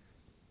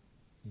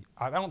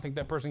 I don't think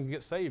that person can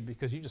get saved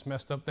because you just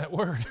messed up that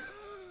word.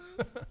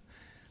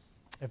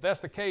 If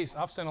that's the case,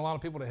 I've sent a lot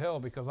of people to hell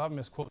because I've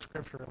misquoted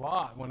Scripture a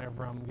lot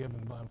whenever I'm giving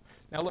the Bible.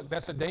 Now, look,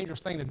 that's a dangerous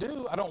thing to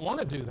do. I don't want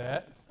to do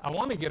that. I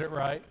want to get it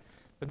right.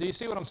 But do you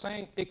see what I'm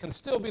saying? It can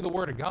still be the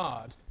Word of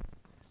God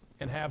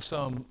and have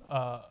some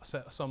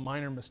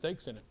minor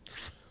mistakes in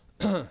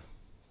it.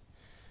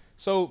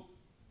 So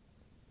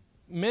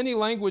many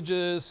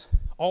languages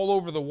all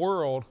over the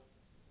world,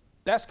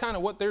 that's kind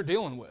of what they're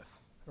dealing with,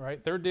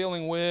 right? They're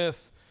dealing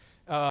with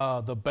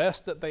the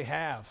best that they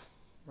have,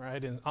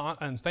 right?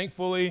 And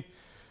thankfully,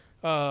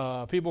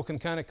 people can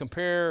kind of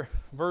compare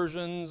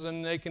versions,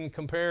 and they can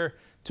compare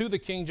to the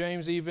King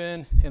James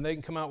even, and they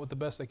can come out with the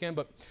best they can.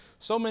 But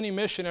so many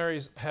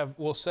missionaries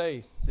will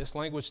say this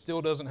language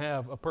still doesn't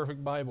have a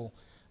perfect Bible,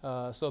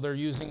 so they're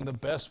using the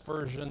best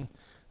version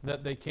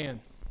that they can.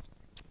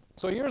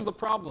 So here's the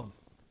problem.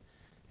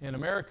 In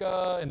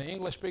America, in the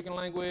English-speaking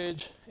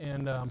language,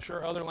 and I'm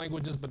sure other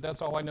languages, but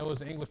that's all I know is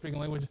the English-speaking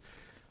language,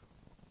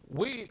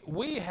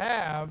 we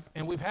have,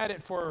 and we've had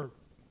it for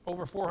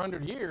over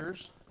 400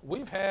 years,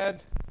 we've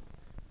had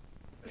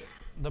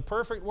the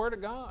perfect Word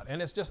of God,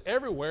 and it's just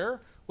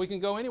everywhere. We can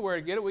go anywhere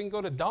to get it. We can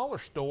go to the dollar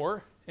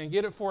store and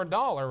get it for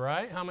 $1,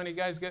 right? How many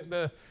guys get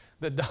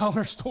the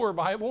dollar store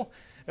Bible?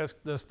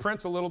 The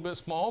print's a little bit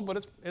small,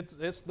 but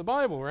it's the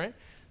Bible, right?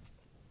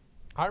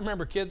 I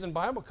remember kids in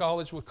Bible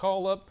college would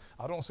call up,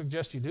 I don't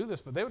suggest you do this,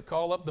 but they would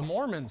call up the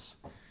Mormons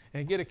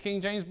and get a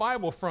King James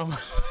Bible from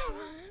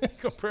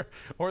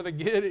or the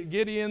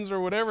Gideons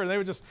or whatever. They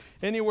would just,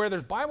 anywhere,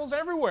 there's Bibles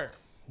everywhere.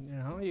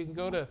 You can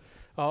go to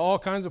all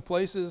kinds of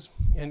places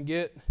and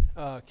get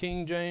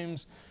King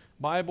James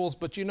Bibles.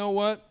 But you know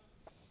what?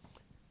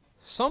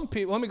 Some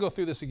people, let me go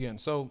through this again.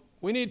 So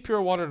we need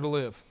pure water to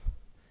live.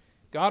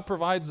 God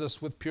provides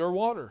us with pure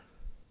water.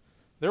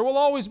 There will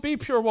always be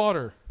pure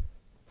water.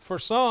 For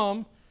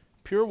some,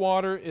 pure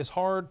water is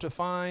hard to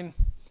find.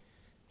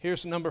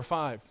 Here's number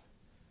 5.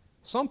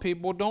 Some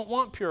people don't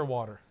want pure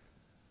water.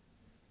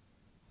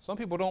 Some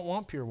people don't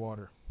want pure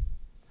water.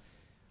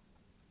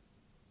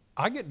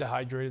 I get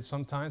dehydrated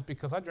sometimes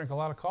because I drink a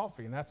lot of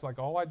coffee, and that's like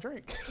all I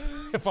drink.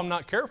 If I'm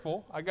not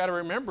careful, I got to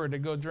remember to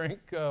go drink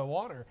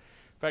water.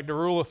 In fact, a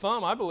rule of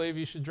thumb, I believe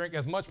you should drink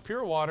as much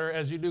pure water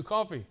as you do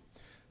coffee.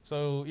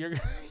 So you're,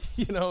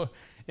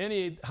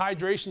 any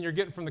hydration you're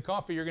getting from the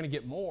coffee, you're going to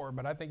get more,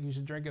 but I think you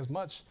should drink as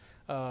much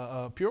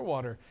pure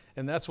water.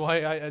 And that's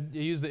why I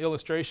use the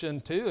illustration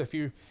too.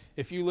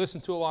 If you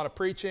listen to a lot of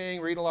preaching,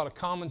 read a lot of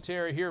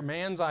commentary, hear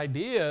man's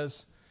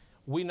ideas,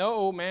 we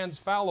know man's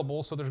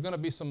fallible, so there's going to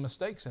be some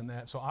mistakes in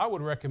that. So I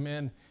would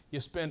recommend you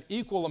spend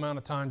equal amount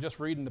of time just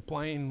reading the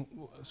plain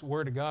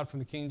Word of God from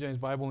the King James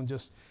Bible and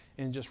just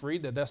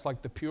read that. That's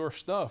like the pure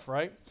stuff,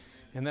 right?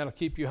 And that'll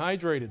keep you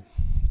hydrated.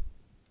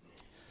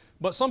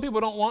 But some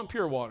people don't want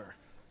pure water,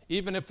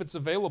 even if it's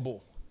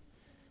available.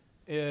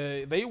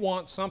 they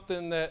want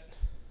something that,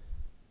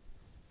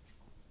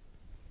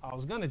 I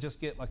was going to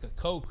just get like a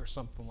Coke or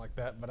something like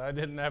that, but I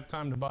didn't have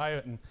time to buy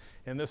it,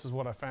 and this is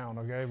what I found,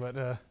 okay?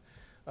 But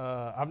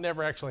I've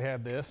never actually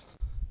had this,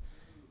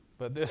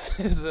 but this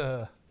is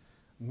a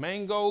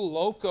Mango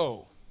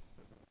Loco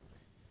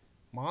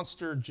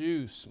Monster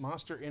Juice,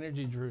 Monster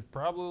Energy Juice.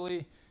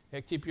 Probably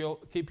it keep you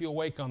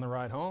awake on the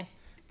ride home.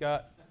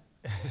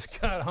 It's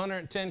got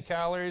 110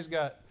 calories.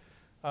 Got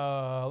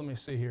let me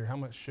see here, how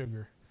much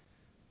sugar?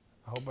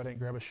 I hope I didn't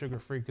grab a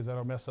sugar-free because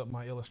that'll mess up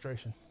my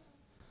illustration.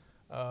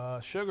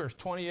 Sugar is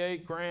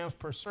 28 grams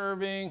per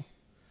serving,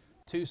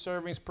 2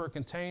 servings per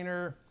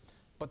container.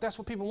 But that's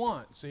what people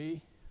want,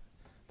 see?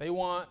 They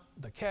want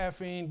the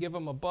caffeine, give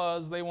them a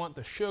buzz. They want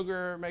the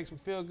sugar, makes them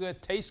feel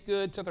good, tastes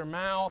good to their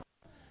mouth,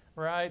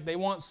 right? They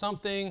want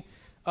something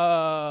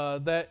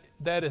that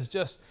is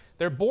just,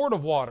 they're bored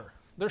of water.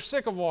 They're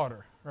sick of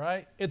water,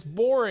 right? It's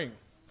boring.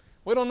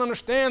 We don't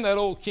understand that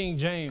old King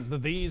James, the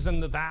these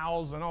and the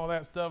thous and all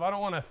that stuff. I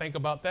don't want to think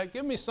about that.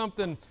 Give me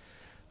something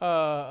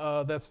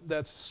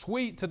that's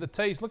sweet to the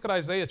taste. Look at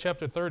Isaiah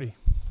chapter 30.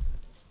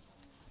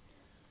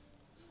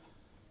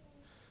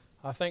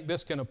 I think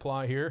this can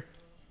apply here.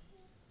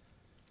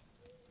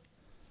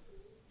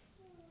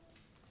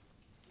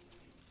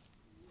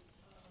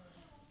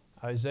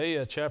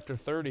 Isaiah chapter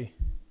 30.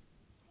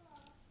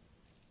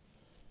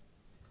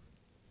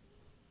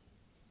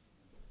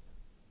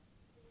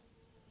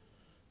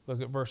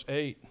 Look at verse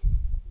 8.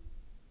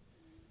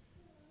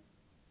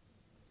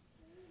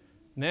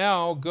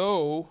 Now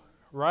go,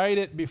 write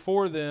it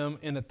before them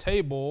in a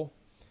table,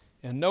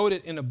 and note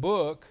it in a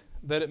book,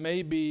 that it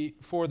may be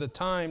for the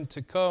time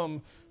to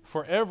come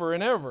forever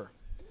and ever,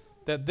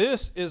 that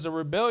this is a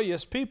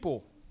rebellious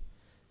people,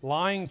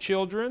 lying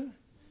children,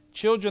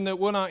 children that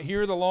will not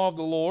hear the law of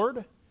the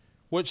Lord,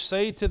 which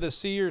say to the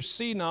seers,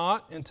 see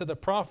not, and to the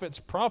prophets,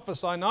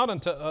 prophesy not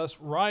unto us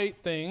right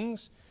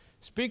things,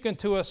 speak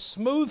unto us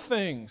smooth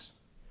things,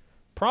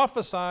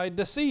 prophesy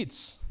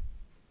deceits.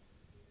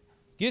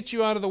 Get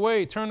you out of the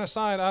way, turn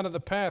aside out of the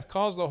path,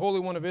 cause the Holy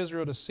One of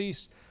Israel to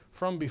cease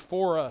from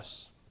before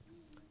us.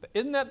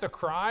 Isn't that the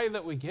cry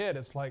that we get?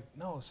 It's like,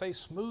 no, say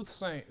smooth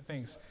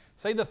things.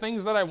 Say the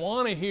things that I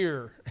want to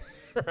hear,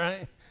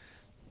 right?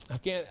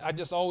 I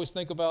just always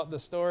think about the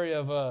story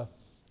of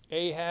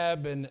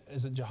Ahab and,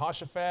 is it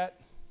Jehoshaphat?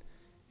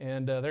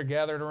 And they're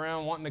gathered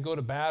around wanting to go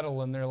to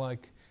battle, and they're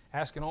like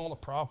asking all the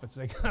prophets.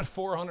 They got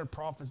 400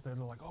 prophets there.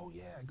 They're like, oh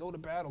yeah, go to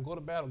battle, go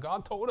to battle.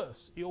 God told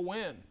us you'll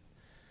win.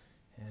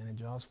 And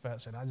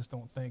Jehoshaphat said, I just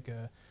don't think,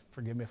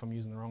 forgive me if I'm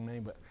using the wrong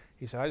name, but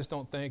he said, I just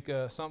don't think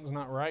something's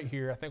not right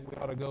here. I think we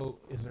ought to go,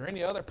 is there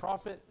any other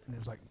prophet? And he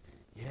was like,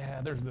 yeah,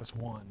 there's this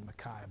one,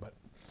 Micaiah, but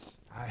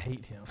I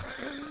hate him.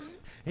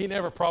 He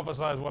never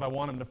prophesies what I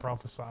want him to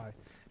prophesy.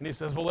 And he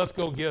says, well, let's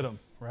go get him,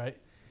 right?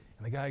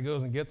 And the guy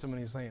goes and gets him, and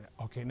he's saying,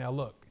 okay, now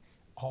look,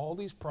 all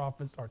these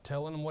prophets are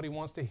telling him what he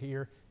wants to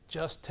hear.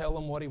 Just tell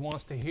him what he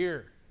wants to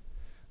hear.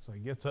 So he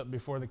gets up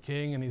before the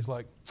king, and he's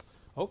like,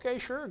 okay,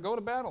 sure, go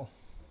to battle.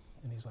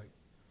 And he's like,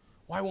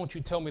 why won't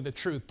you tell me the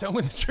truth? Tell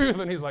me the truth.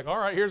 And he's like, all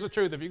right, here's the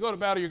truth. If you go to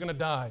battle, you're going to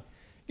die.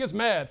 He gets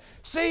mad.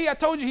 See, I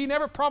told you he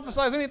never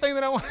prophesies anything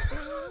that I want.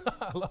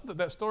 I love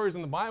that story's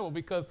in the Bible,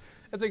 because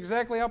that's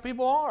exactly how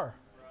people are.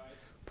 Right.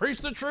 Preach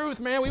the truth,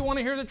 man. We want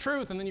to hear the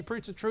truth. And then you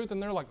preach the truth,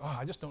 and they're like, oh,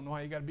 I just don't know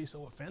why you got to be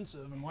so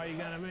offensive, and why you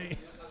got to be.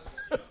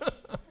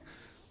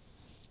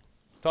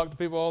 Talk to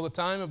people all the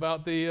time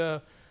about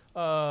the,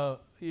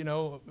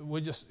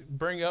 we just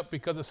bring up,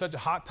 because it's such a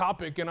hot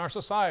topic in our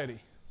society.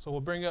 So we'll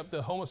bring up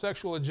the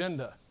homosexual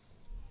agenda.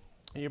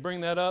 And you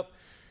bring that up,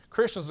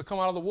 Christians will come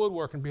out of the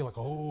woodwork and be like,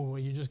 oh,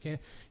 you just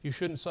can't, you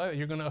shouldn't say that.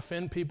 You're going to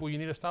offend people. You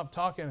need to stop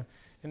talking.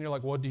 And you're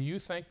like, well, do you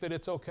think that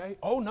it's okay?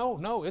 Oh,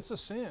 no, it's a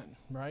sin,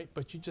 right?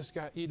 But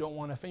you don't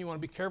want to offend. You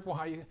want to be careful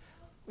how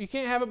you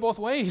can't have it both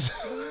ways,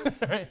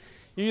 right?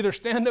 You either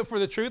stand up for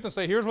the truth and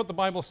say, here's what the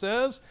Bible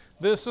says.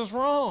 This is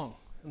wrong.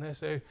 And they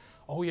say,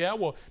 oh, yeah,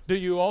 well, do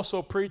you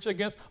also preach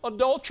against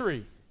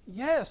adultery?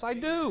 Yes, I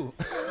do.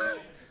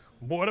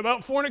 What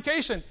about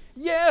fornication?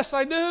 Yes,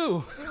 I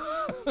do.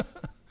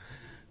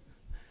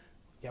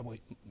 Yeah, well,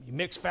 you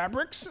mix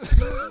fabrics?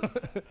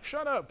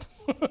 Shut up.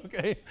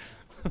 Okay.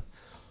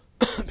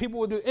 People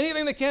will do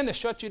anything they can to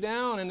shut you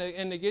down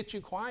and to get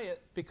you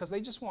quiet, because they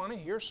just want to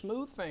hear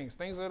smooth things,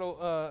 things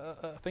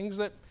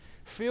that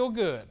feel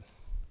good,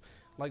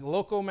 like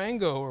Loco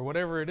Mango or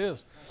whatever it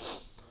is.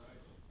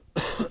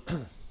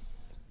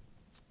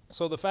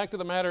 So the fact of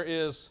the matter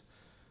is,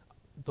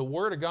 the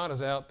Word of God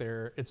is out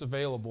there. It's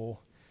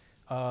available.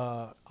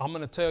 I'm going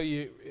to tell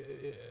you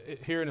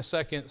here in a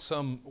second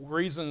some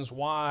reasons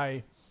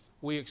why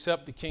we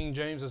accept the King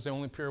James as the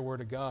only pure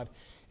Word of God.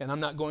 And I'm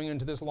not going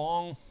into this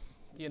long,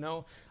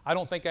 I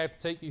don't think I have to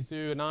take you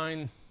through a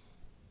 9,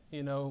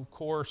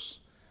 course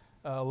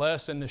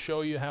lesson to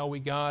show you how we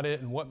got it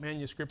and what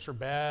manuscripts are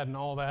bad and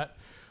all that.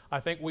 I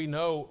think we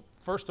know,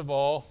 first of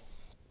all,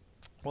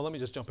 well, let me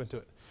just jump into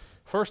it.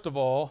 First of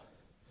all,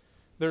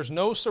 there's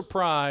no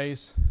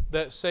surprise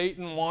that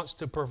Satan wants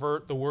to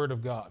pervert the Word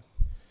of God.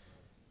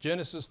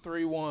 Genesis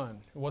 3:1.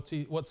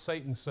 What's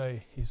Satan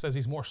say? He says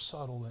he's more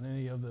subtle than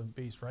any of the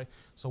beasts, right?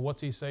 So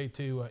what's he say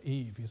to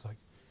Eve? He's like,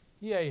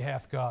 yea,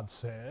 hath God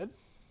said,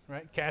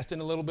 right? Casting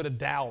a little bit of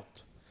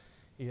doubt.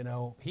 You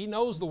know, he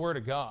knows the word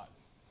of God.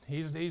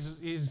 He's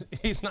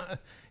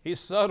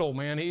subtle,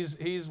 man.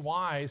 He's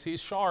wise. He's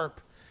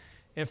sharp.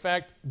 In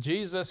fact,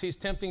 he's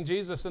tempting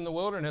Jesus in the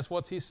wilderness.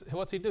 What's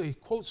he do? He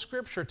quotes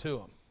scripture to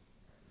him,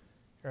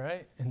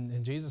 right?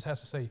 And Jesus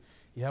has to say,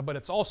 yeah, but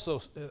it's also,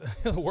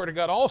 the word of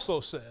God also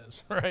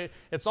says, right?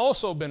 It's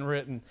also been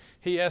written.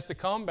 He has to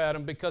combat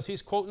him because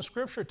he's quoting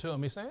scripture to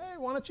him. He's saying, hey,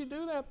 why don't you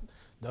do that?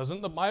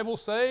 Doesn't the Bible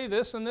say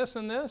this and this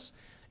and this?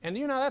 And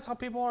you know, that's how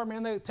people are,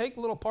 man. They take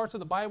little parts of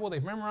the Bible,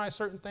 they've memorized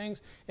certain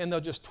things, and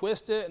they'll just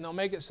twist it and they'll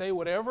make it say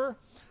whatever,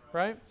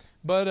 right?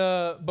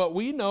 But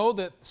we know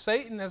that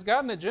Satan has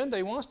got an agenda.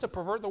 He wants to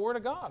pervert the word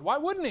of God. Why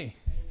wouldn't he? Amen.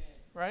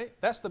 Right?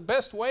 That's the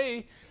best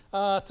way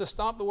to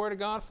stop the word of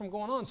God from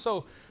going on.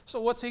 So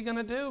what's he going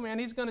to do, man?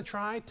 He's going to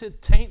try to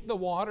taint the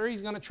water.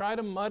 He's going to try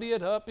to muddy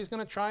it up. He's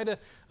going to try to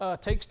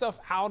take stuff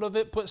out of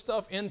it, put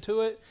stuff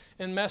into it,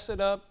 and mess it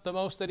up the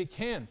most that he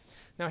can.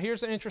 Now, here's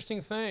the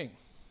interesting thing.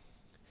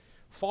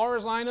 As far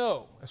as I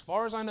know,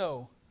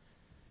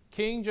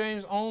 King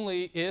James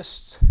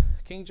onlyists,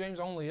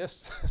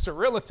 it's a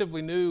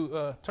relatively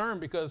new term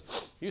because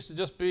it used to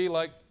just be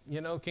like,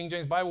 you know, King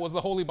James Bible was the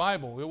Holy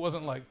Bible. It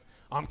wasn't like,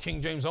 I'm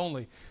King James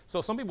only.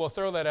 So some people will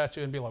throw that at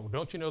you and be like, well,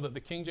 don't you know that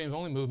the King James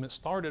only movement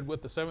started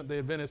with the Seventh-day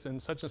Adventists in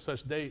such and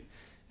such date?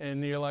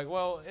 And you're like,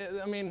 well,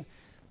 I mean,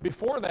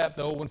 before that,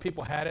 though, when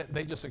people had it,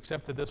 they just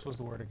accepted this was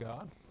the Word of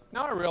God.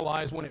 Now I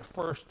realize when it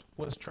first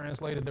was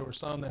translated, there were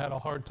some that had a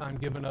hard time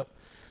giving up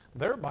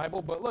their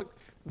Bible, but look,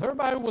 their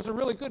Bible was a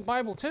really good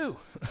Bible too,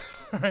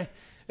 right?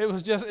 It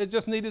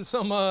just needed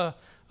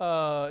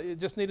it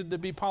just needed to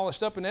be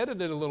polished up and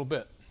edited a little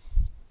bit.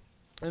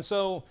 And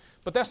so,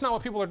 but that's not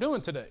what people are doing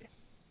today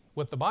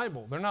with the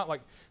Bible. They're not like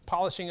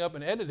polishing up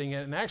and editing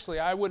it, and actually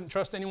I wouldn't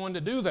trust anyone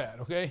to do that,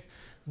 okay?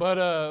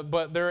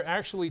 But they're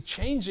actually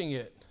changing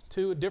it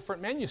to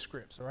different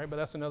manuscripts, all right? But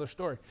that's another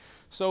story.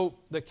 So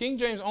the King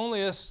James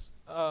onlyists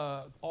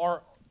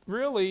are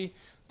really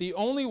the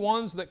only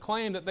ones that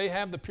claim that they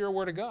have the pure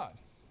Word of God.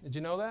 Did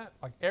you know that?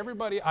 Like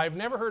everybody, I've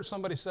never heard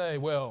somebody say,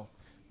 well,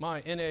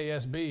 my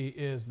NASB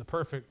is the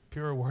perfect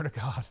pure Word of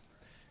God,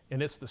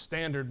 and it's the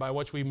standard by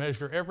which we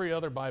measure every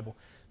other Bible.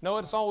 No,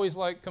 it's always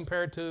like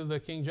compared to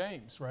the King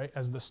James, right,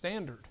 as the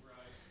standard.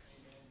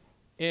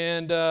 Right.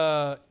 And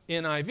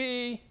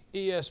NIV,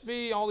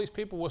 ESV, all these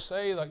people will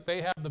say like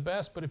they have the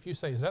best, but if you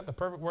say, is that the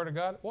perfect Word of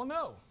God? Well,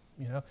 no.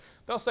 You know,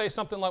 they'll say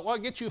something like, well,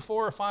 I'll get you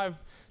 4 or 5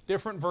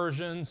 different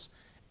versions,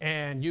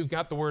 and you've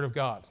got the Word of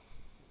God.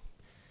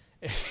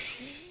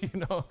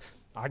 You know,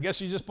 I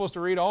guess you're just supposed to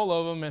read all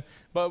of them.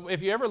 But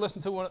if you ever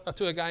listen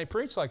to a guy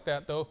preach like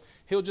that, though,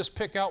 he'll just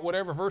pick out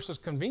whatever verse is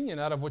convenient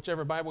out of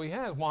whichever Bible he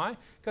has. Why?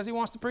 Because he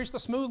wants to preach the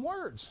smooth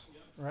words,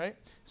 right?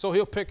 So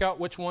he'll pick out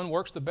which one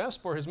works the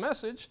best for his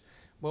message.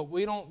 But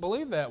we don't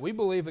believe that. We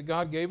believe that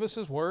God gave us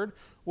His Word.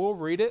 We'll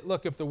read it.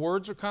 Look, if the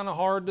words are kind of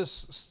hard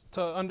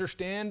to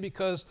understand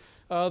because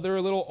they're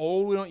a little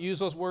old, we don't use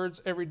those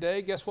words every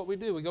day, guess what we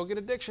do? We go get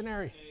a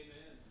dictionary. Amen.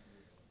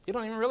 You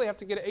don't even really have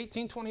to get an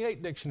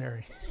 1828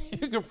 dictionary.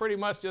 You can pretty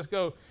much just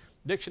go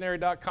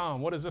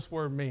dictionary.com. What does this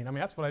word mean? I mean,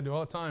 that's what I do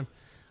all the time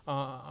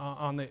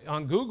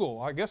on Google.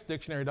 I guess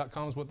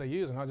dictionary.com is what they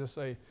use, and I'll just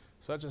say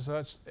such and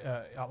such.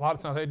 A lot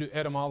of times they do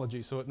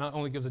etymology, so it not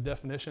only gives a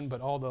definition, but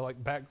all the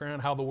like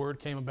background, how the word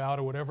came about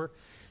or whatever.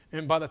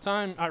 And by the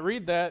time I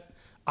read that,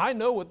 I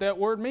know what that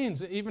word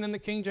means, even in the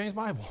King James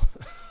Bible.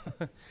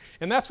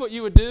 And that's what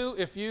you would do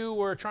if you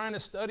were trying to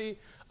study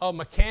a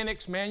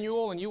mechanic's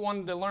manual and you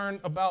wanted to learn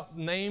about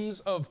names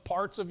of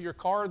parts of your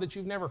car that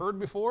you've never heard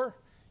before.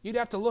 You'd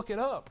have to look it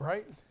up,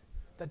 right?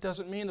 That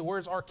doesn't mean the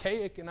word's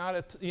archaic and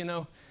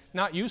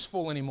not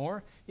useful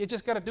anymore. You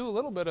just got to do a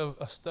little bit of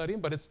studying,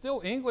 but it's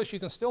still English. You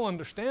can still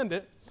understand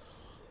it.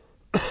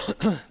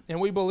 And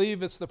we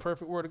believe it's the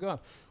perfect Word of God.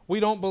 We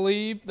don't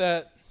believe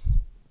that,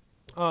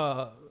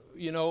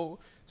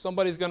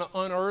 somebody's going to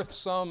unearth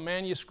some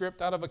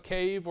manuscript out of a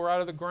cave or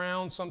out of the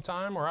ground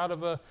sometime or out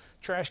of a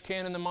trash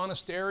can in the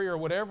monastery or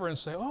whatever and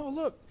say, oh,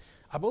 look,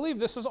 I believe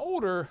this is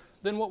older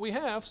than what we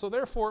have, so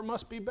therefore it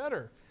must be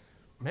better.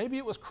 Maybe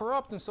it was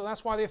corrupt, and so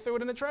that's why they threw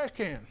it in the trash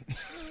can.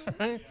 Right?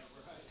 Yeah, right.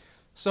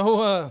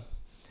 So,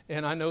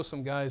 and I know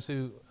some guys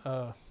who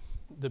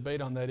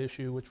debate on that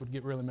issue, which would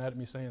get really mad at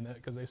me saying that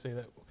because they say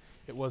that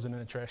it wasn't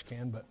in a trash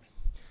can, but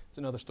it's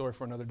another story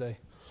for another day.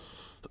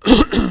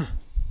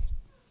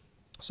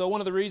 So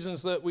one of the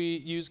reasons that we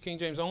use King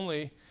James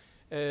only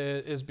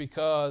is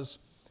because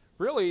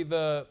really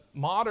the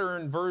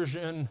modern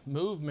version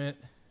movement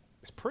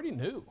is pretty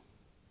new.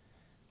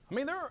 I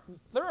mean,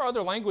 there are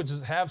other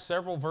languages that have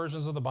several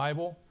versions of the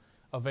Bible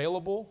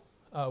available.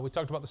 We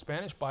talked about the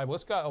Spanish Bible.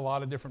 It's got a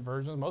lot of different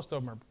versions. Most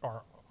of them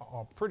are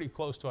pretty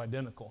close to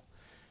identical,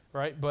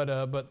 right?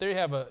 But they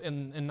have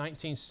in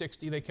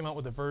 1960 they came out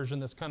with a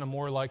version that's kind of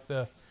more like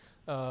the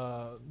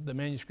the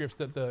manuscripts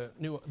that the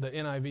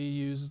NIV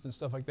uses and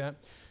stuff like that.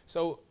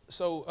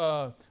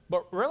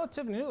 But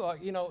relatively new,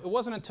 like, you know, it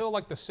wasn't until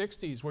like the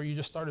 60s where you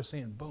just started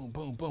seeing boom,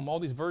 boom, boom, all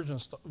these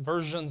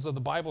versions of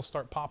the Bible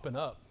start popping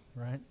up,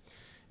 right?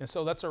 And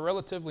so that's a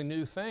relatively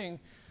new thing.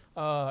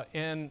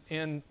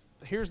 And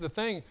here's the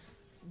thing,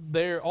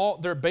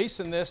 they're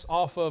basing this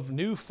off of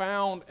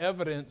newfound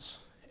evidence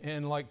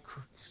and like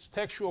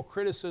textual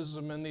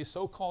criticism, and these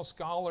so-called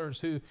scholars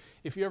who,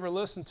 if you ever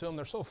listen to them,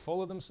 they're so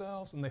full of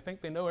themselves and they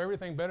think they know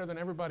everything better than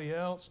everybody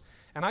else.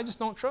 And I just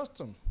don't trust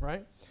them,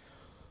 right?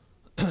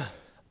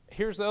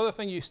 Here's the other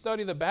thing. You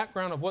study the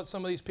background of what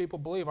some of these people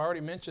believe. I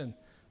already mentioned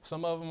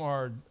some of them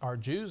are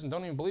Jews and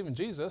don't even believe in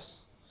Jesus.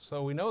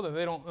 So we know that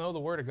they don't know the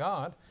Word of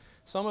God.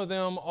 Some of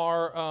them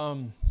are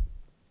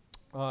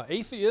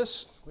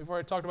atheists. We've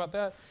already talked about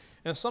that.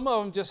 And some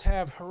of them just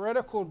have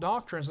heretical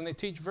doctrines, and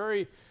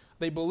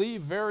they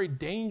believe very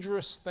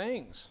dangerous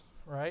things,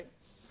 right?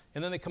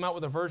 And then they come out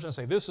with a version and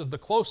say, this is the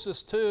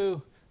closest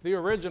to the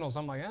originals.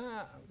 I'm like,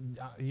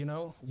 you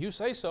know, you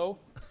say so.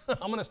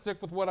 I'm going to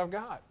stick with what I've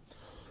got.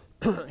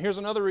 Here's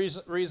another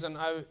reason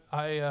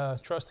I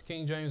trust the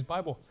King James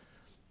Bible.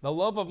 The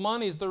love of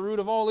money is the root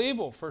of all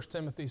evil, 1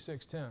 Timothy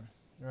 6:10,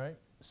 right?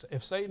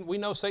 We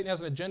know Satan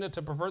has an agenda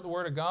to pervert the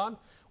Word of God.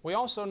 We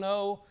also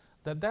know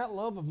that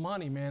love of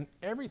money, man,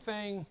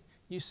 everything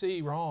you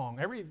see wrong,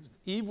 every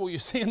evil you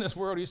see in this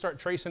world, you start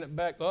tracing it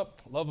back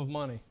up, love of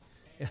money.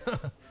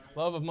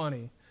 Love of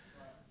money.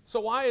 So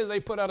why do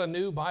they put out a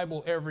new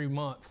Bible every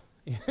month?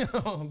 You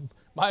know,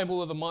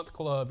 Bible of the Month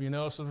Club, you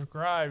know,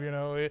 subscribe, you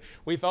know.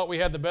 We thought we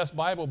had the best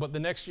Bible, but the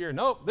next year,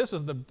 nope, this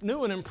is the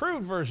new and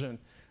improved version,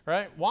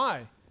 right?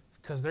 Why?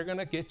 Because they're going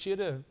to get you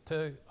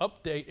to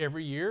update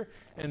every year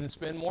and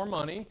spend more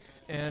money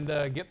and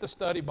get the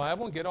study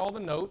Bible and get all the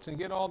notes and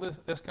get all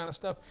this kind of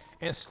stuff.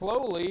 And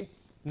slowly,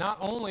 not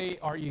only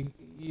are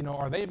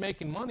are they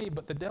making money,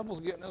 but the devil's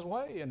getting his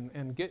way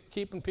and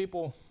keeping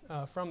people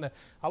from that.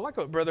 I like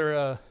what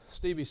Brother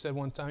Stevie said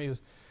one time. He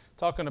was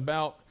talking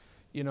about,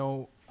 you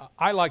know,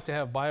 I like to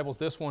have Bibles.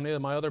 This one is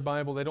my other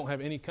Bible. They don't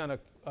have any kind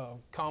of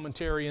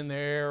commentary in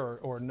there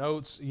or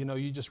notes. You know,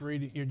 you're just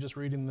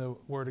reading the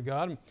Word of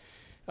God.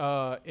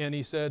 And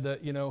he said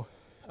that, you know,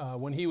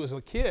 when he was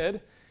a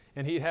kid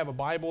and he'd have a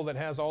Bible that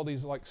has all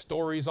these like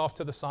stories off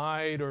to the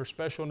side or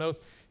special notes,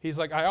 he's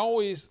like, I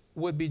always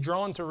would be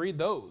drawn to read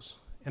those.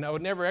 And I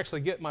would never actually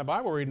get my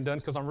Bible reading done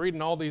because I'm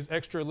reading all these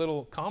extra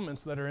little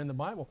comments that are in the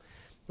Bible.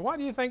 Why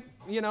do you think,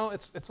 you know,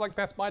 it's like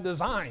that's by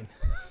design.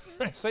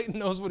 Satan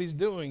knows what he's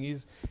doing.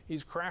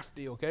 He's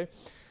crafty, okay?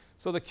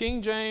 So the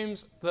King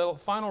James, the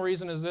final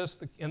reason is this,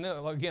 and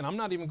then, again, I'm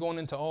not even going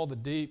into all the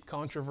deep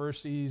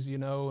controversies, you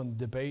know, and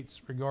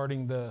debates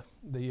regarding the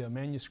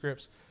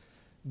manuscripts,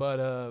 but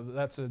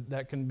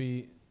that can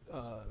be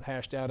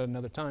hashed out at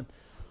another time.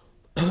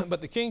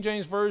 But the King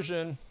James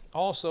Version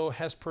also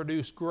has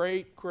produced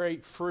great,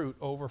 great fruit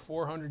over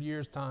 400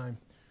 years' time,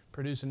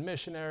 producing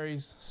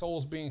missionaries,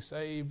 souls being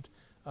saved.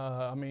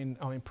 I mean,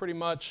 pretty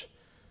much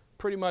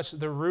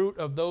the root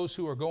of those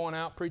who are going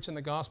out preaching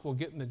the gospel,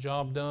 getting the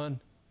job done.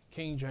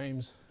 King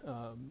James,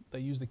 they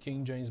use the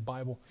King James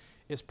Bible.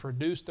 It's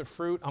produced the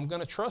fruit. I'm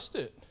going to trust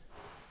it.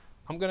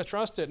 I'm going to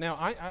trust it. Now,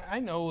 I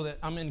know that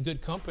I'm in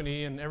good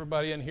company and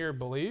everybody in here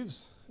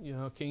believes, you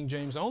know, King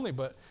James only.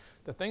 But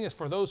the thing is,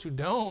 for those who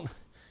don't,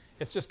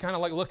 it's just kind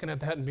of like looking at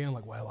that and being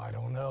like, well, I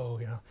don't know.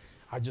 You know,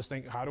 I just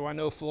think, how do I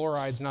know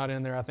fluoride's not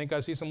in there? I think I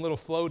see some little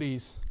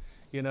floaties,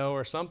 you know,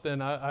 or something.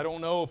 I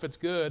don't know if it's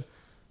good.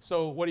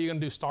 So what are you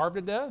going to do, starve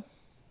to death?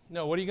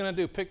 No, what are you going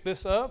to do, pick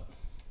this up?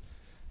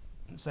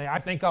 Say, I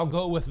think I'll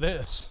go with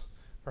this,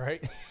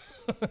 right?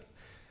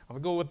 I'll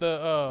go with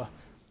the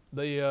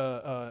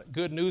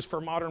Good News for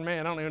Modern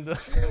Man. I don't even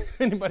does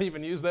anybody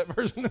even use that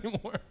version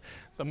anymore.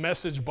 The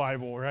Message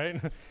Bible,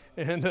 right?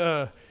 And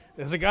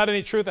has it got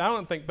any truth? I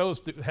don't think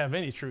those have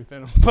any truth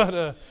in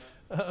them.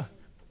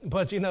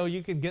 But you know,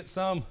 you could get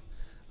some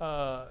good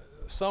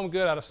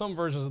out of some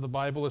versions of the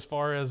Bible as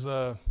far as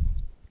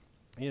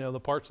you know, the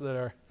parts that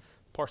are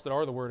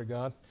the Word of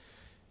God.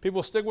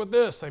 People stick with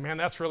this. Say, man,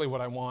 that's really what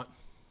I want.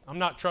 I'm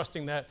not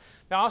trusting that.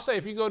 Now, I'll say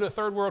if you go to a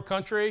third world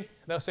country,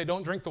 they'll say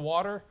don't drink the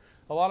water.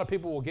 A lot of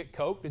people will get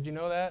Coke. Did you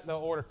know that? They'll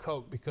order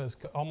Coke because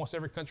almost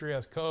every country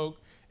has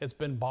Coke. It's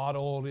been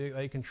bottled.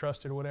 They can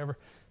trust it or whatever.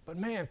 But,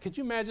 man, could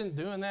you imagine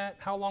doing that?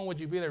 How long would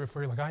you be there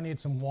before you're like, I need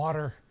some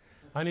water.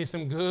 I need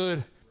some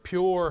good,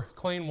 pure,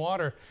 clean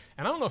water.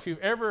 And I don't know if you've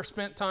ever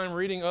spent time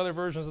reading other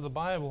versions of the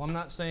Bible. I'm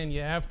not saying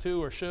you have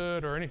to or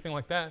should or anything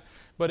like that.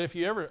 But if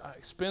you ever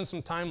spend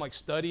some time like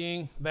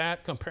studying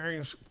that,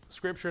 comparing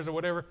scriptures or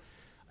whatever,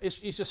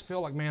 you just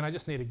feel like, man, I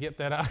just need to get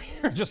that out of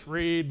here. Just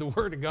read the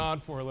Word of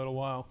God for a little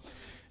while.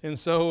 And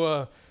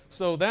so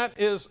that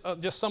is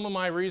just some of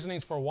my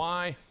reasonings for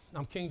why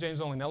I'm King James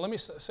only. Now, let me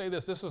say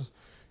this. This is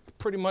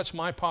pretty much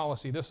my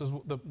policy. This is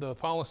the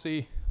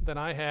policy that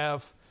I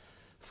have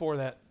for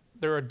that.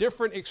 There are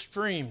different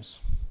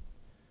extremes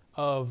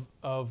of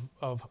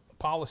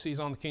policies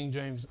on the King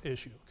James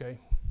issue, okay?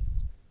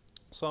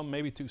 Some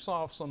may be too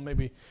soft, some may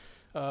be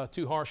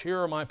too harsh.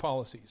 Here are my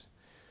policies.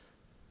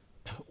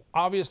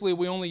 obviously,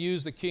 we only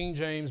use the King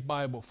James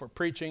Bible for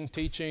preaching,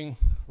 teaching,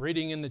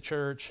 reading in the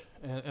church,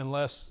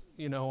 unless,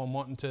 I'm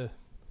wanting to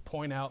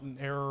point out an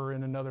error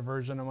in another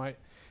version. I might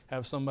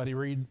have somebody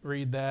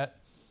read that.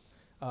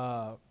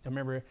 I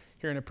remember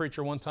hearing a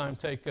preacher one time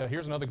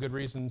here's another good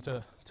reason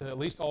to at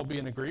least all be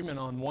in agreement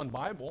on one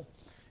Bible,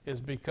 is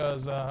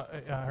because I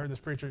heard this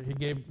preacher, he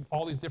gave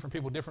all these different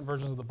people different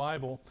versions of the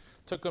Bible,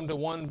 took them to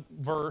one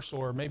verse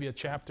or maybe a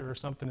chapter or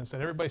something and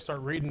said, everybody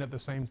start reading at the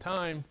same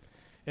time,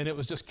 and it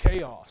was just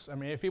chaos. I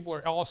mean, if people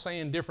are all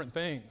saying different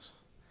things.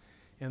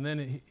 And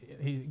then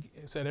he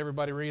said,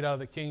 everybody read out of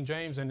the King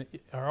James, and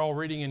are all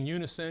reading in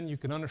unison. You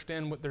can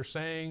understand what they're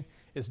saying.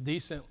 It's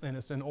decent and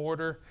it's in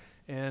order.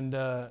 And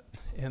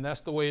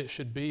that's the way it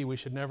should be. We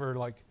should never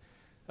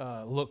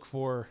look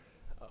for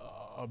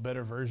a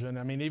better version.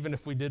 I mean, even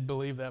if we did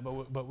believe that,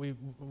 but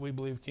we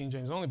believe King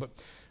James only. But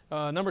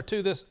number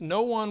 2,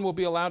 no one will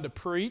be allowed to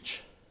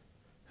preach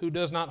who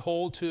does not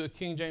hold to a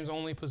King James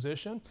only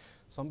position.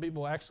 Some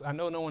people actually, I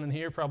know no one in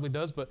here probably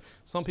does, but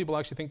some people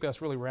actually think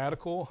that's really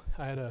radical.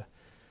 I had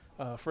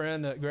a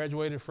friend that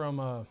graduated from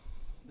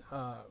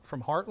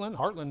Heartland.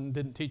 Heartland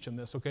didn't teach him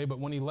this, okay, but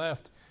when he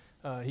left,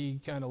 he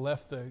kind of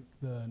left the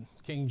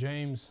King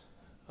James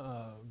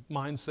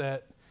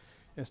mindset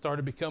and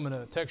started becoming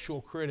a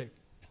textual critic.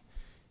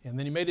 And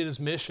then he made it his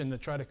mission to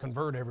try to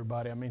convert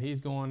everybody. I mean,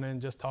 he's going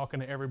and just talking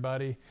to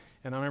everybody.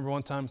 And I remember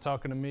one time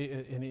talking to me,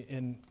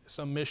 and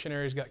some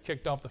missionaries got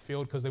kicked off the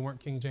field because they weren't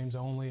King James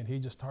only, and he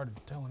just started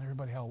telling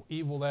everybody how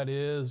evil that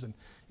is, and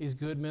these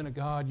good men of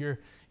God, you're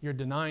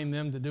denying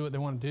them to do what they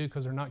want to do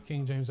because they're not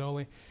King James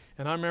only.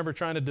 And I remember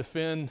trying to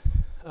defend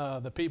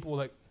the people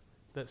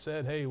that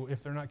said, hey,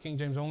 if they're not King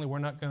James only, we're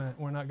not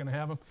gonna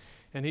have them.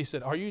 And he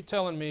said, are you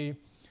telling me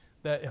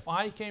that if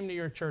I came to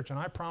your church and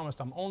I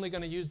promised I'm only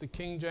going to use the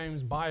King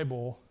James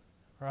Bible,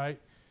 right,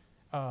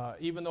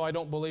 even though I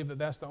don't believe that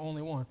that's the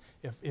only one,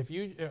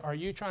 are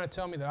you trying to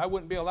tell me that I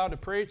wouldn't be allowed to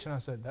preach? And I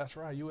said, that's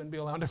right, you wouldn't be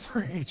allowed to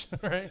preach,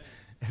 right?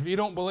 If you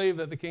don't believe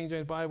that the King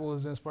James Bible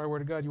is the inspired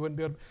word of God, you wouldn't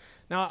be able to.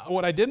 Now,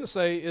 what I didn't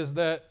say is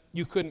that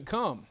you couldn't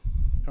come,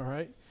 all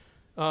right?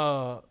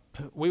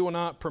 We will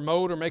not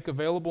promote or make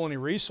available any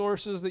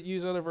resources that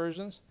use other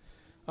versions.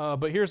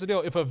 But here's the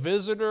deal. If a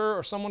visitor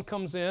or someone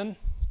comes in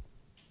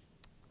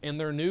and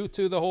they're new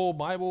to the whole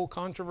Bible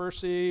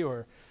controversy,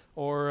 or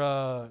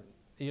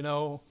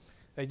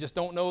they just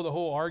don't know the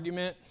whole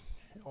argument,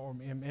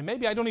 and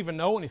maybe I don't even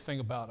know anything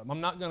about them. I'm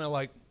not going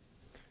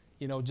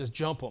to just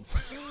jump them,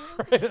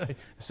 right?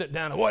 Sit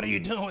down and, what are you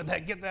doing with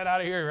that? Get that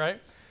out of here,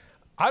 right?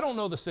 I don't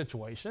know the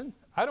situation.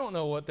 I don't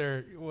know what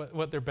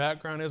their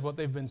background is, what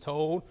they've been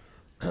told.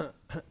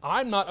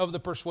 I'm not of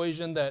the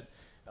persuasion that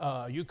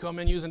you come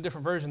in using a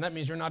different version, that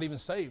means you're not even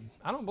saved.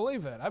 I don't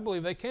believe that. I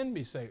believe they can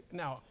be saved.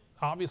 Now,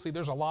 obviously,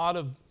 there's a lot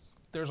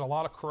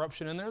of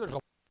corruption in there.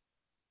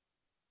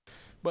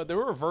 But there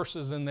were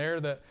verses in there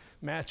that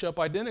match up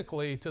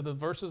identically to the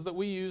verses that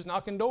we use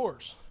knocking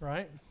doors,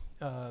 right?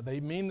 They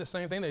mean the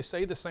same thing. They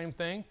say the same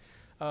thing.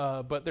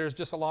 But there's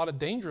just a lot of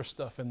dangerous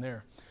stuff in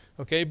there.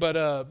 Okay,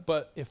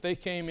 but if they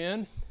came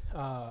in,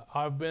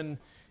 I've been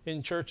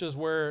in churches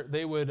where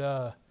they would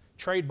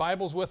trade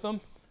Bibles with them,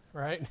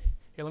 right?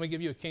 Here, let me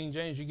give you a King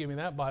James, you give me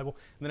that Bible.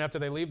 And then after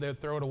they leave, they'd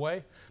throw it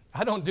away.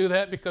 I don't do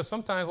that because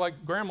sometimes,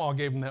 Grandma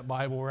gave them that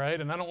Bible, right?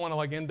 And I don't want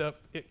to, end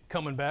up it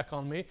coming back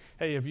on me.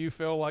 Hey, if you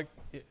feel like,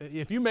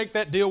 if you make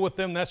that deal with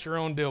them, that's your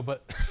own deal.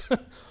 But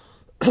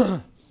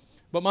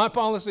but my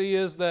policy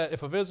is that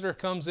if a visitor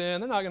comes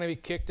in, they're not going to be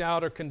kicked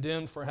out or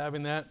condemned for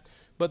having that.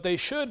 But they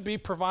should be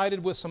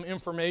provided with some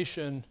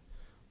information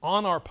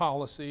on our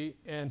policy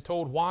and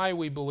told why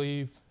we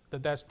believe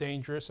that that's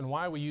dangerous and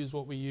why we use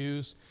what we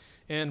use.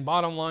 And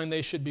bottom line,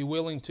 they should be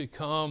willing to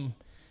come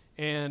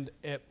and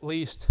at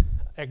least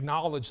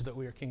acknowledge that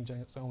we are King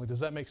James only. Does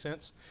that make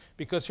sense?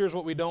 Because here's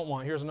what we don't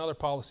want. Here's another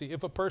policy.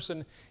 If a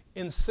person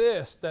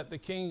insists that the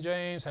King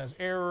James has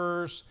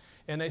errors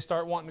and they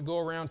start wanting to go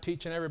around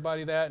teaching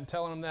everybody that and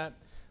telling them that,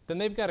 then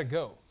they've got to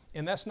go.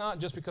 And that's not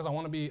just because I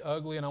want to be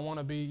ugly and I want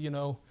to be,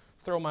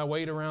 throw my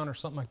weight around or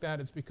something like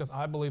that. It's because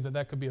I believe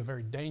that could be a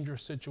very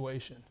dangerous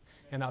situation.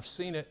 And I've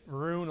seen it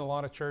ruin a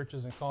lot of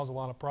churches and cause a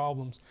lot of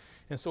problems.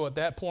 And so at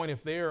that point,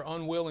 if they are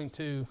unwilling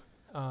to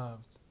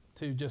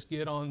just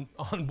get on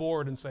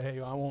board and say,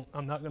 hey,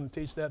 I'm not going to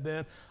teach that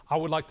then. I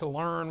would like to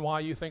learn why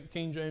you think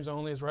King James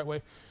only is the right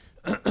way.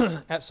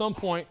 At some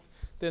point,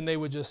 then they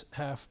would just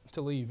have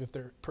to leave if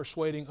they're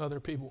persuading other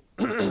people.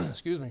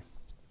 Excuse me.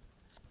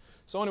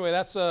 So anyway,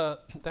 that's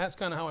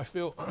kind of how I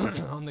feel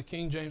on the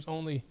King James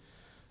only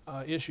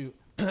issue.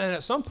 And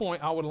at some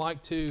point, I would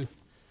like to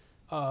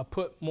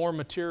put more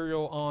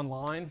material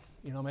online,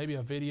 maybe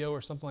a video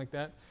or something like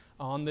that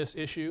on this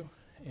issue.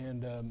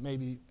 And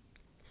maybe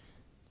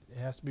it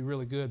has to be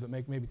really good, but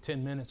make maybe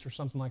 10 minutes or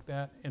something like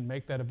that and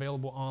make that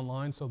available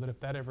online so that if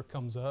that ever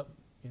comes up,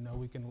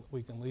 we can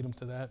lead them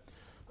to that.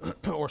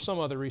 Or some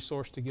other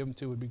resource to give them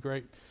to would be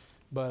great.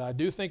 But I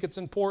do think it's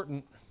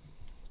important.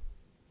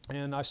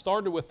 And I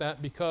started with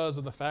that because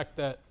of the fact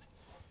that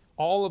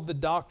all of the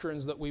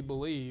doctrines that we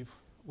believe,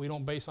 we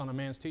don't base on a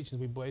man's teachings,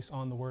 we base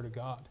on the Word of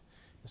God.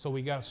 So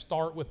we got to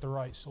start with the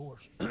right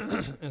source.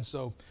 And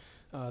so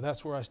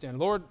that's where I stand.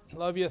 Lord,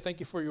 love you. Thank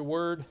you for your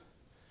word.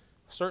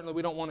 Certainly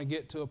we don't want to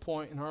get to a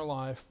point in our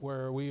life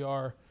where we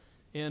are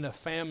in a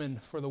famine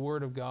for the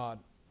word of God.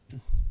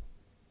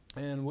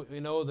 And we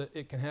know that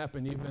it can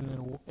happen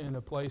even in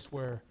a place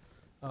where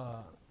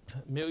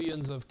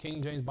millions of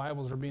King James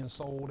Bibles are being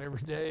sold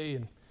every day,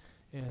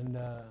 and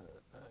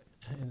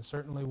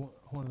certainly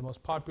one of the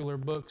most popular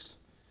books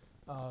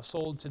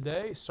sold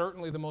today,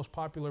 certainly the most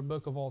popular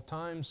book of all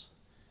times,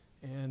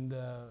 and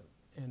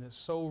it's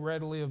so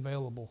readily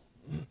available.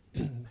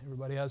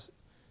 Everybody has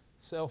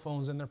cell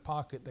phones in their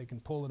pocket. They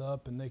can pull it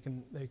up and they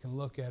can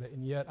look at it.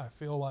 And yet I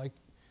feel like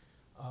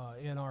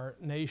in our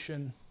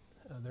nation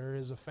there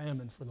is a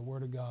famine for the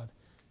Word of God.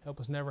 Help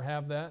us never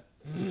have that.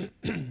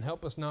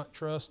 Help us not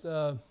trust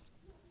the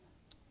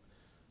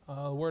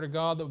Word of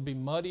God that would be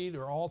muddied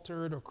or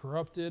altered or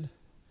corrupted,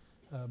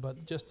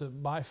 but just to,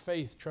 by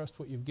faith, trust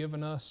what you've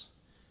given us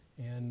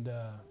and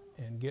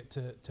get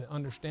to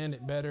understand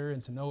it better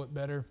and to know it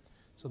better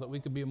so that we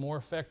could be more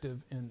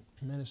effective in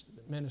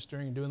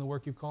ministering and doing the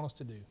work you've called us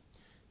to do.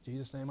 In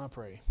Jesus' name I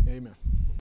pray. Amen.